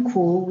phone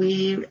call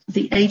where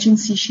the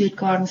agency she had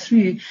gone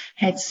through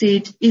had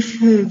said if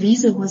her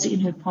visa was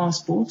in her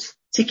passport,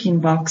 ticking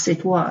box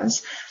it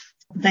was,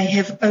 they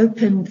have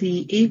opened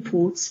the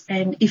airports,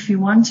 and if you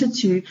wanted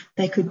to,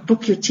 they could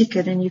book your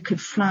ticket and you could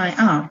fly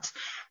out.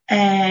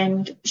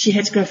 And she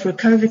had to go for a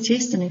COVID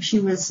test, and if she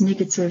was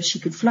negative, she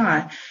could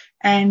fly.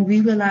 And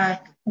we were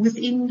like,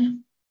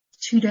 within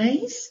 2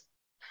 days,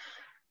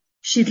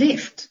 she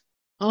left.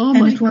 Oh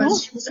my God.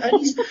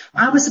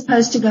 I was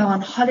supposed to go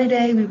on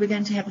holiday. We were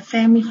going to have a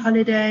family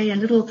holiday, a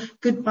little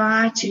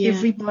goodbye to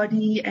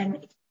everybody,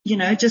 and,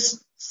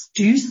 just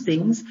do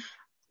things.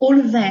 All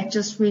of that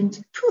just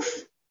went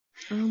poof.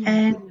 Oh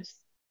and goodness.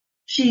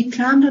 She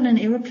climbed on an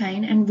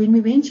aeroplane, and when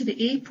we went to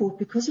the airport,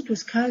 because it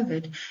was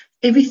COVID,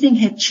 everything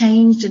had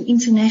changed and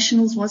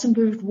internationals wasn't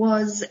where it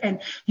was,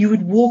 and you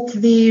would walk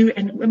there.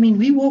 And I mean,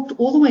 we walked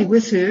all the way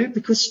with her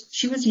because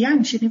she was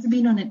young. She'd never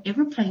been on an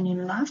aeroplane in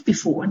her life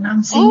before. And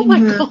I'm sending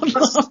her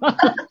across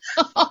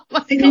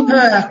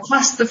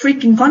the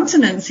freaking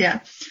continents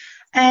here.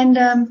 And,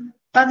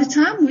 by the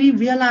time we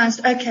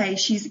realized, okay,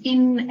 she's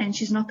in and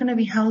she's not going to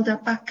be held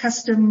up by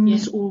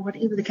customs or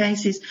whatever the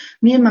case is,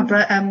 me and my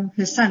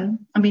her son,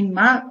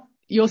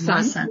 your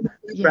son,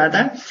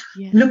 brother,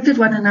 looked at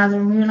one another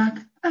and we were like,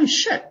 oh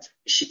shit,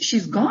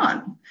 she's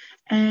gone.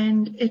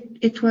 And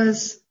it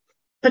was,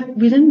 but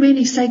we didn't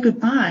really say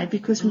goodbye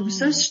because we were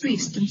so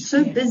stressed and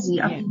so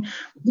busy. I mean,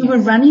 we were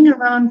running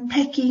around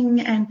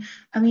packing, and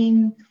I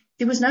mean,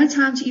 there was no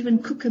time to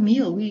even cook a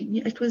meal.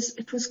 It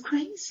was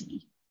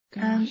crazy.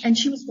 And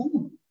she was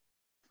gone.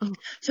 Oh.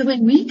 So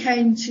when we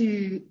came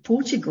to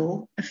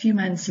Portugal a few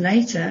months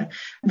later,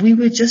 we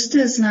were just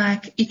as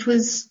like, it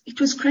was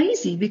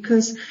crazy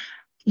because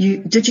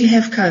did you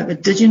have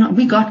COVID? Did you not?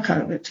 We got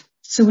COVID.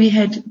 So we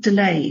had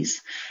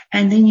delays,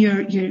 and then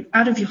you're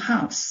out of your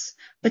house,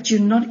 but you're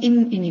not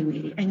in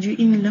anywhere, and you're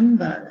in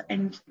limbo,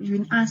 and you're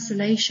in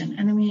isolation.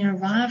 And then when you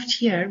arrived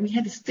here, we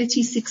had a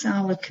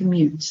 36-hour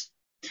commute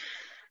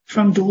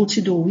from door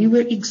to door. We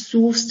were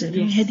exhausted.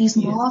 We had these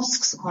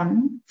masks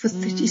on for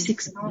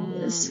 36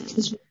 hours. It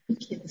was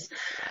ridiculous.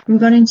 We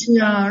got into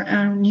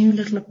our new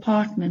little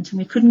apartment, and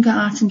we couldn't go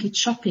out and get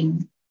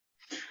shopping,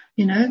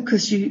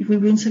 because we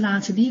weren't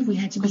allowed to leave. We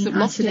had to be in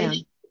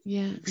isolation.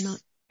 Yeah.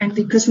 And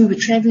because we were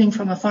traveling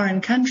from a foreign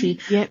country,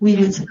 we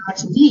weren't allowed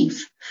to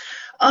leave.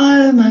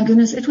 Oh my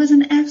goodness. It was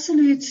an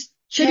absolute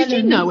challenge.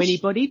 Did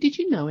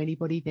you know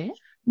anybody there?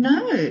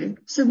 No.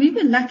 So we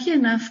were lucky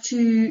enough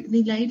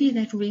the lady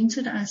that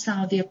rented us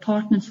the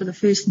apartment for the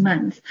first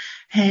month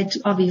had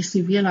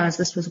obviously realized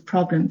this was a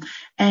problem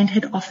and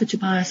had offered to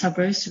buy us our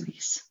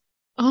groceries.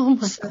 Oh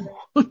my God.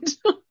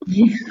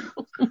 Yeah.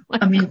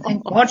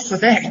 Thank God for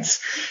that.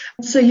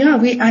 So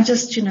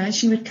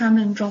she would come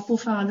and drop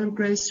off our little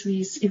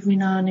groceries every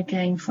now and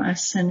again for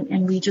us.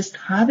 And we just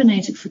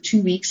hibernated for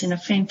 2 weeks in a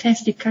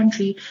fantastic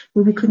country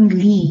where we couldn't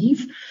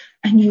leave.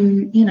 And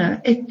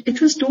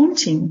it was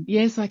daunting.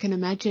 Yes, I can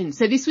imagine.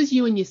 So this was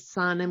you and your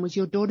son, and was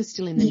your daughter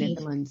still in the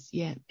Netherlands?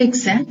 Yeah.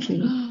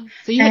 Exactly.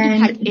 So you had to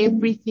pack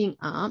everything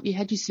up. You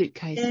had your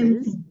suitcases.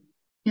 Everything.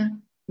 Yeah.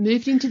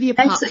 Moved into the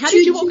apartment. How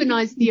did you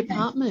organise the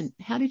apartment?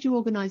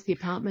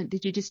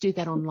 Did you just do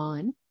that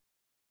online?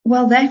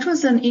 Well, that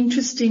was an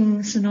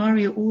interesting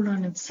scenario all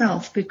on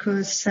itself,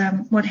 because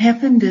what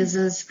happened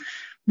is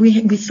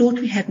we thought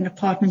we had an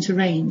apartment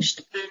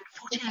arranged.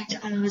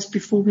 48 hours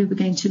before we were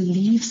going to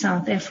leave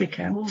South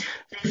Africa,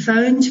 they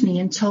phoned me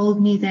and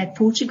told me that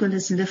Portugal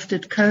has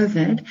lifted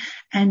COVID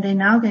and they're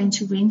now going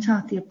to rent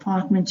out the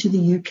apartment to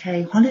the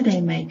UK holiday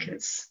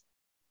makers.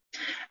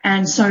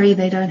 And sorry,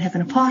 they don't have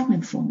an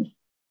apartment for me.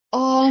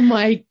 Oh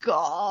my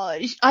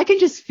gosh. I can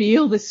just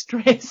feel the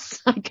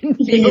stress. I can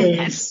feel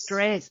that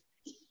stress.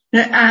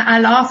 I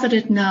laugh at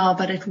it now,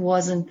 but it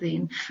wasn't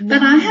then. No.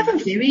 But I have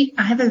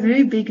a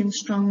very big and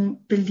strong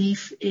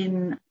belief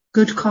in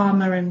good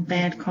karma and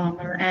bad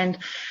karma. And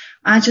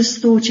I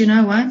just thought, you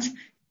know what?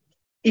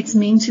 It's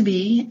meant to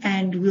be,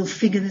 and we'll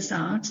figure this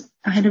out.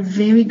 I had a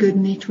very good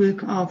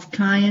network of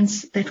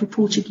clients that were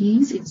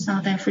Portuguese in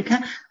South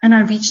Africa, and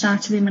I reached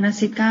out to them and I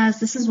said, guys,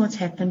 this is what's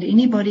happened.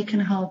 Anybody can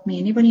help me.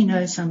 Anybody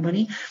knows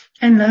somebody.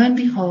 And lo and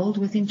behold,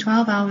 within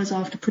 12 hours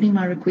after putting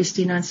my request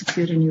in, I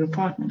secured a new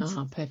apartment.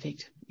 Oh,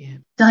 perfect. Yeah.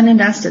 Done and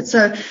dusted.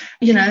 So,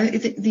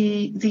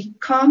 the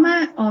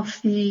karma of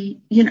the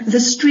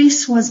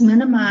stress was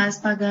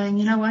minimized by going,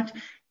 you know what?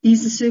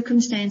 These are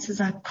circumstances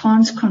I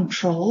can't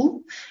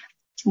control.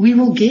 We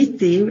will get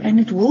there and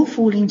it will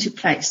fall into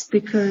place,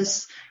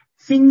 because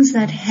things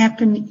that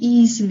happen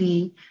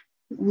easily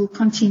will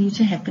continue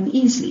to happen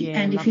easily. Yeah,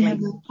 and lovely. If you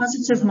have a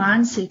positive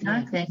mindset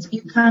like that,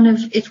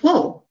 it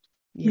will.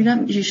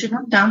 Yeah. You should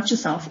not doubt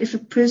yourself. If a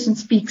person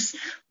speaks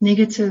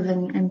negative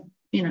and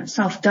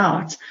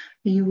self-doubt,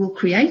 you will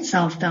create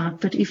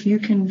self-doubt. But if you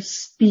can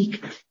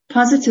speak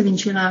positive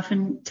into your life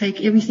and take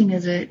everything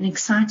as an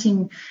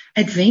exciting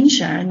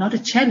adventure and not a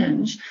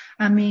challenge,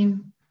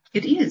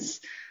 it is.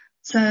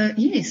 So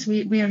yes,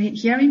 we are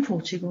here in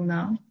Portugal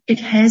now. It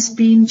has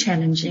been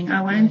challenging.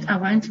 I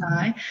won't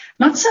lie.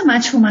 Not so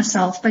much for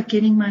myself, but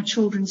getting my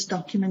children's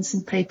documents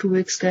and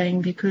paperwork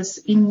going, because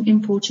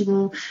in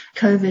Portugal,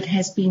 COVID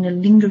has been a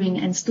lingering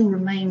and still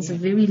remains a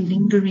very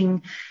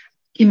lingering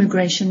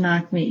immigration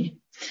nightmare.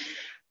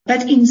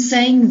 But in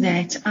saying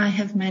that, I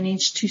have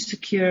managed to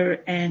secure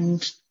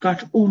and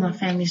got all my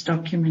family's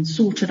documents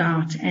sorted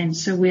out, and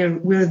so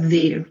we're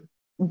there.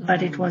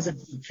 But it was a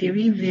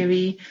very,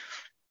 very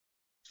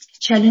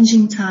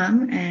challenging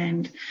time,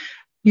 and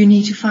you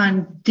need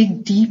to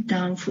dig deep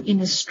down for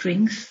inner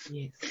strength,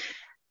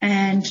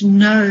 and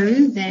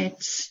know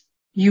that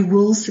you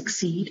will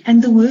succeed.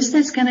 And the worst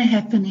that's going to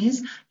happen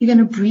is you're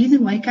going to breathe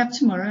and wake up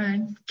tomorrow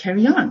and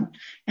carry on.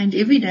 And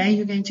every day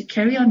you're going to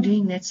carry on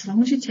doing that. So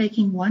long as you're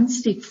taking one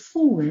step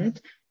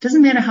forward,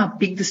 doesn't matter how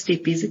big the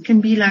step is. It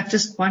can be like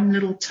just one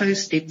little toe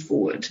step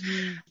forward.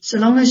 So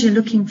long as you're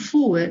looking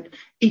forward,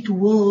 it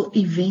will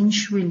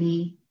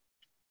eventually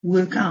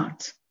work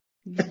out.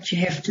 But you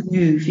have to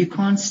move. You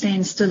can't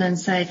stand still and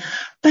say,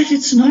 but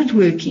it's not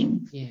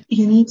working. Yeah.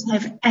 You need to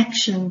have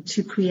action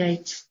to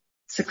create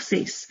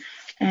success.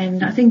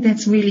 And I think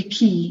that's really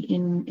key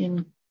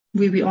in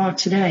where we are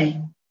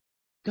today.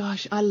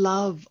 Gosh,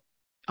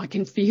 I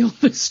can feel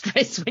the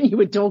stress when you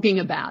were talking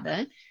about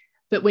it.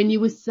 But when you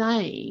were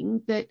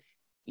saying that,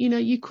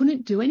 you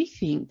couldn't do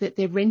anything, that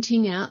they're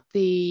renting out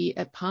the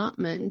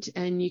apartment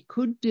and you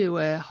could do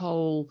a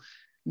whole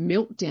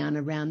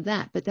meltdown around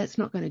that, but that's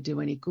not going to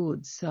do any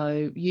good.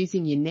 So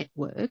using your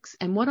networks,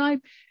 and what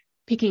I'm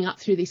picking up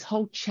through this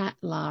whole chat,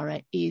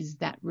 Lara, is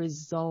that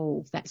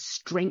resolve, that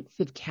strength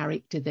of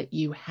character that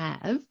you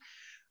have,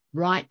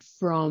 right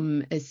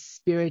from a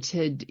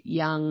spirited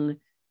young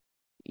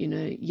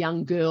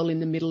girl in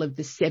the middle of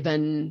the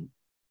 7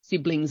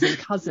 siblings and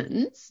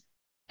cousins,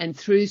 and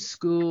through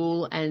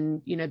school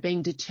and,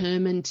 being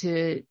determined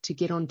to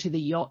get onto the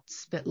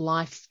yachts, but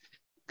life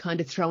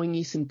kind of throwing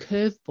you some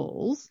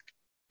curveballs.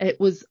 It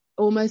was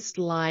almost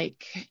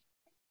like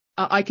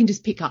I can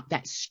just pick up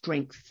that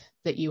strength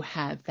that you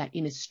have, that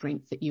inner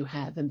strength that you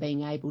have, and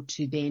being able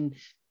to then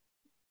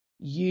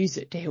use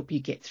it to help you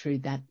get through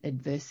that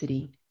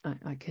adversity.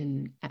 I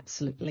can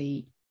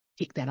absolutely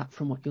pick that up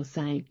from what you're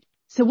saying.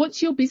 So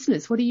what's your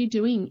business? What are you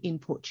doing in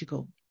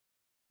Portugal?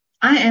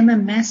 I am a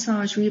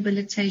massage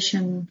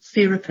rehabilitation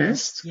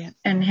therapist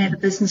and had a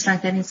business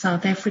like that in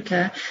South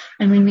Africa.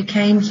 And when we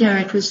came here,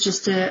 it was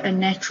just a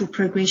natural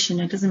progression.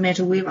 It doesn't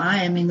matter where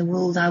I am in the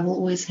world, I will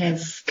always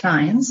have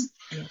clients.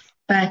 Yes.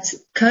 But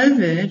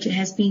COVID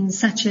has been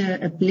such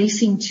a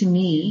blessing to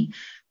me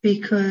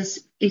because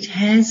it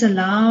has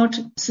allowed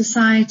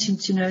society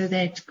to know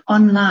that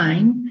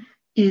online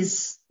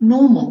is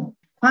normal,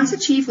 quite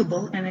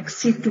achievable and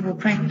acceptable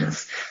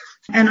practice.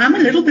 And I'm a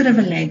little bit of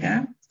a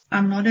lagger.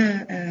 I'm not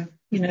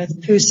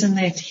the person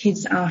that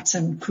heads out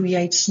and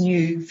creates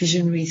new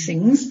visionary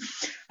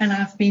things. And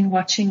I've been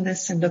watching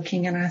this and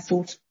looking, and I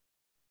thought,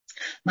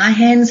 my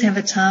hands have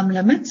a time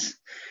limit,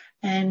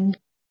 and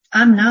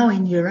I'm now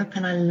in Europe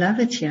and I love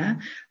it here.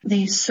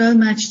 There's so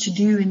much to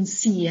do and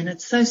see, and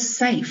it's so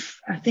safe.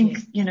 I think,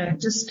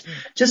 just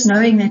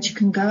knowing that you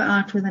can go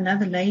out with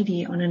another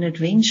lady on an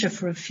adventure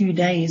for a few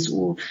days,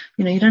 or,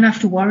 you don't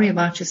have to worry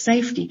about your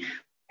safety,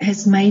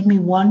 has made me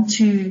want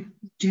to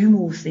do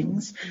more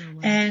things.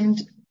 And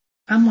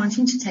I'm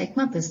wanting to take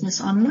my business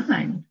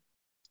online.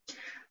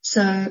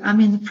 So I'm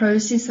in the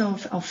process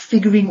of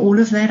figuring all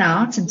of that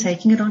out and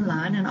taking it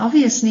online. And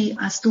obviously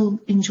I still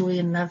enjoy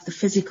and love the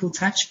physical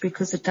touch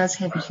because it does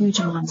have a huge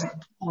amount of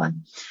power.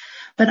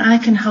 But I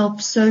can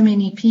help so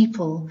many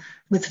people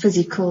with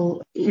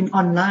physical in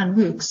online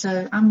work.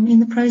 So I'm in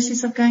the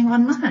process of going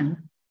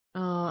online.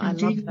 Oh, I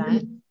love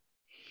that.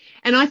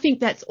 And I think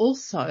that's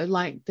also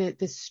like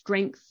the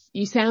strength.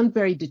 You sound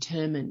very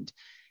determined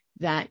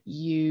that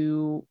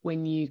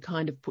when you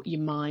kind of put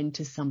your mind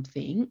to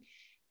something,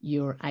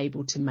 you're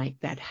able to make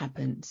that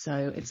happen.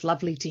 So it's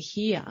lovely to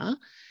hear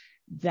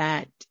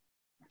that,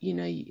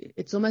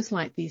 it's almost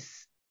like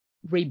this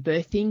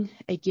rebirthing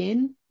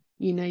again.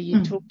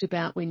 You talked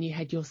about when you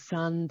had your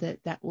son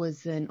that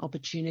was an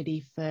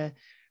opportunity for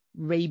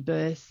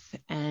rebirth,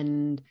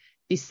 and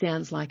this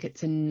sounds like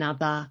it's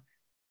another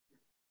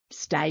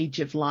stage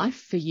of life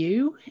for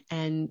you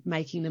and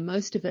making the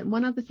most of it. And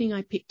one other thing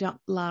I picked up,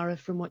 Lara,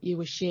 from what you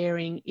were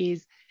sharing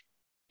is,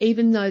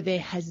 even though there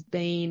has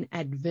been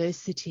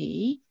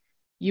adversity,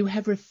 you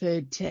have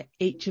referred to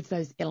each of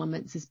those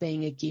elements as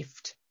being a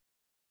gift,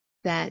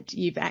 that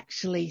you've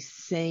actually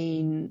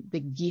seen the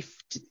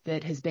gift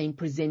that has been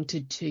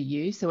presented to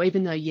you. So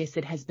even though, yes,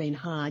 it has been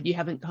hard, you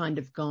haven't kind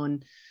of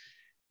gone,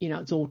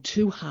 it's all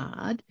too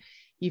hard.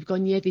 You've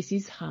gone, yeah, this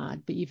is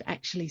hard, but you've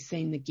actually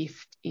seen the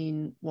gift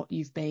in what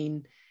you've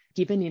been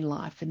given in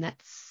life. And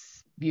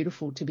that's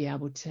beautiful to be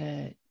able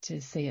to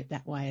see it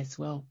that way as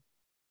well.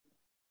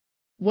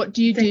 What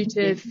do you do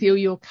to fill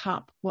your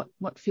cup?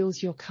 What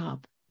fills your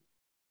cup?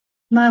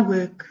 My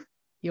work.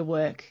 Your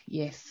work,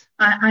 yes.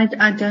 I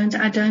don't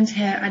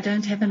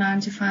have a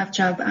 9-to-5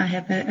 job. I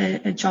have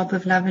a job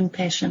of love and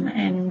passion,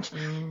 and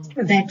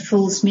that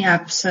fills me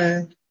up.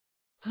 So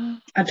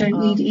I don't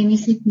need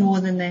anything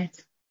more than that.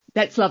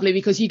 That's lovely,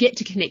 because you get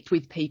to connect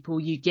with people,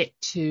 you get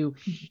to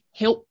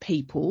help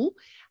people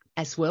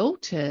as well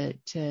to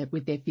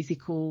with their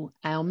physical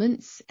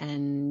ailments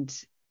and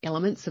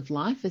elements of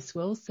life as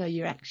well. So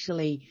you're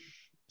actually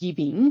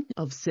giving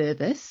of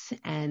service,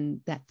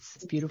 and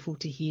that's beautiful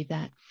to hear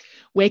that.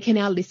 Where can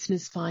our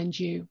listeners find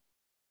you?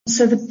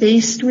 So the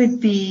best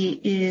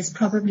is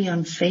probably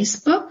on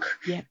Facebook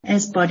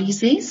as Body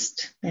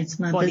Zest. That's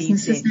my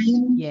business's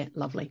name. Yeah,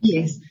 lovely.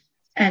 Yes.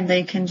 And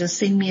they can just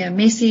send me a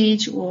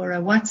message or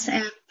a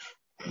WhatsApp,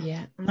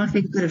 Yeah. I'm not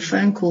very good at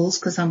phone calls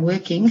because I'm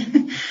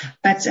working,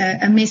 but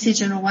a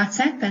message and a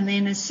WhatsApp. And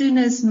then as soon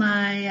as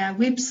my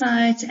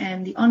website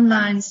and the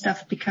online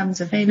stuff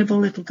becomes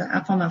available, it'll go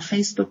up on our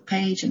Facebook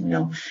page, and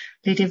we'll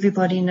let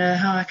everybody know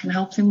how I can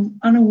help them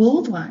on a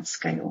worldwide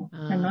scale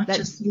and not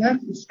just a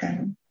local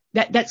scale.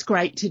 That's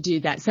great to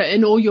do that. So,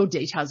 and all your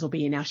details will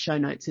be in our show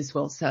notes as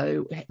well.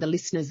 So the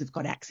listeners have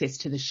got access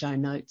to the show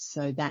notes.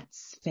 So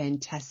that's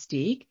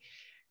fantastic.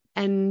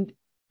 And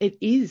it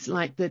is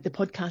like the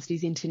podcast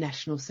is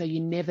international. So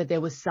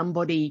there was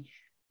somebody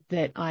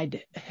that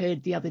I'd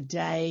heard the other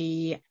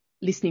day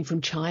listening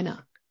from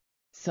China.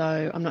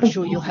 So I'm not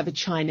sure you'll have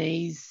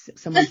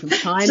someone from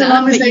China, so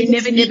long as but you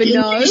never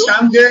know. English,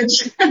 I'm good.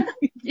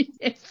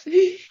 Yes.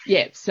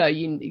 Yeah. So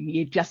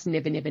you just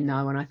never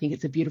know. And I think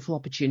it's a beautiful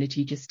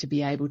opportunity just to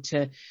be able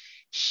to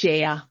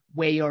share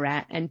where you're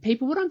at. And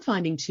people, what I'm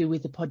finding too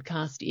with the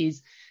podcast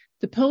is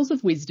the pearls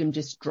of wisdom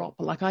just drop.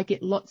 Like I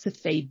get lots of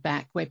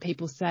feedback where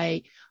people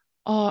say,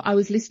 oh, I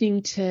was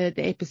listening to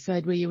the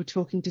episode where you were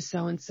talking to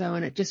so-and-so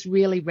and it just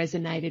really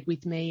resonated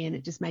with me and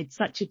it just made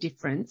such a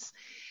difference.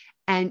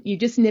 And you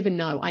just never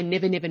know. I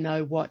never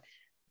know what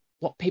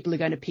people are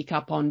going to pick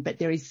up on, but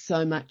there is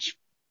so much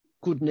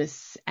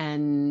goodness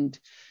and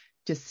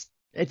just,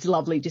 it's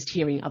lovely just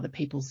hearing other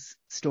people's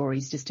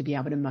stories just to be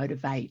able to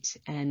motivate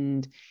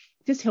and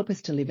just help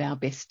us to live our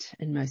best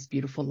and most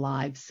beautiful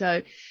lives.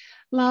 So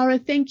Lara,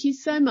 thank you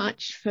so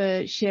much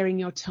for sharing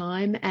your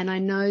time. And I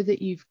know that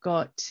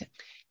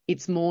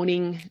it's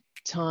morning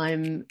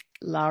time,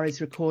 Lara's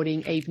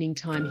recording, evening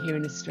time here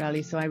in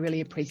Australia. So I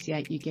really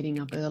appreciate you getting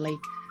up early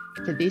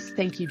for this.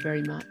 Thank you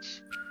very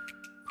much.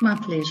 My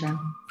pleasure.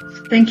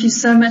 Thank you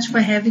so much for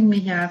having me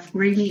here. I've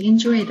really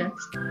enjoyed it.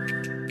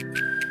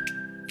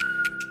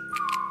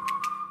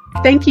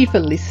 Thank you for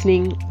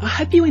listening. I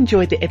hope you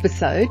enjoyed the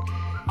episode.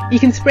 You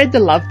can spread the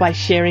love by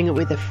sharing it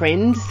with a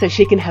friend so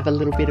she can have a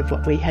little bit of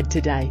what we had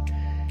today.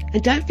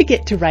 And don't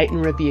forget to rate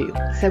and review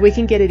so we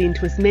can get it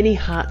into as many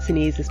hearts and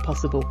ears as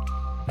possible.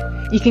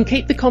 You can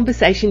keep the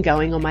conversation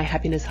going on my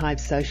Happiness Hive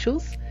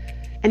socials.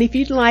 And if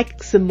you'd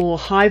like some more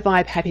high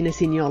vibe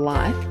happiness in your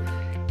life,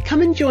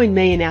 come and join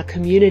me in our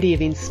community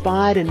of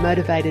inspired and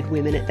motivated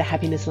women at the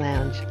Happiness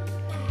Lounge.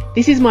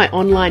 This is my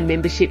online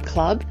membership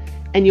club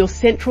and your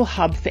central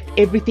hub for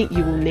everything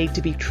you will need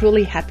to be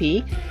truly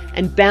happy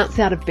and bounce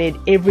out of bed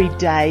every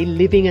day,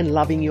 living and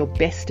loving your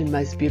best and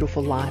most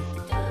beautiful life.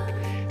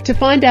 To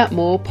find out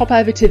more, pop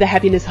over to the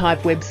Happiness Hive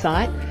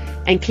website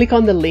and click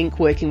on the link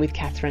Working with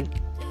Catherine.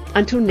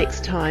 Until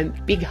next time,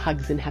 big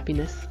hugs and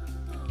happiness.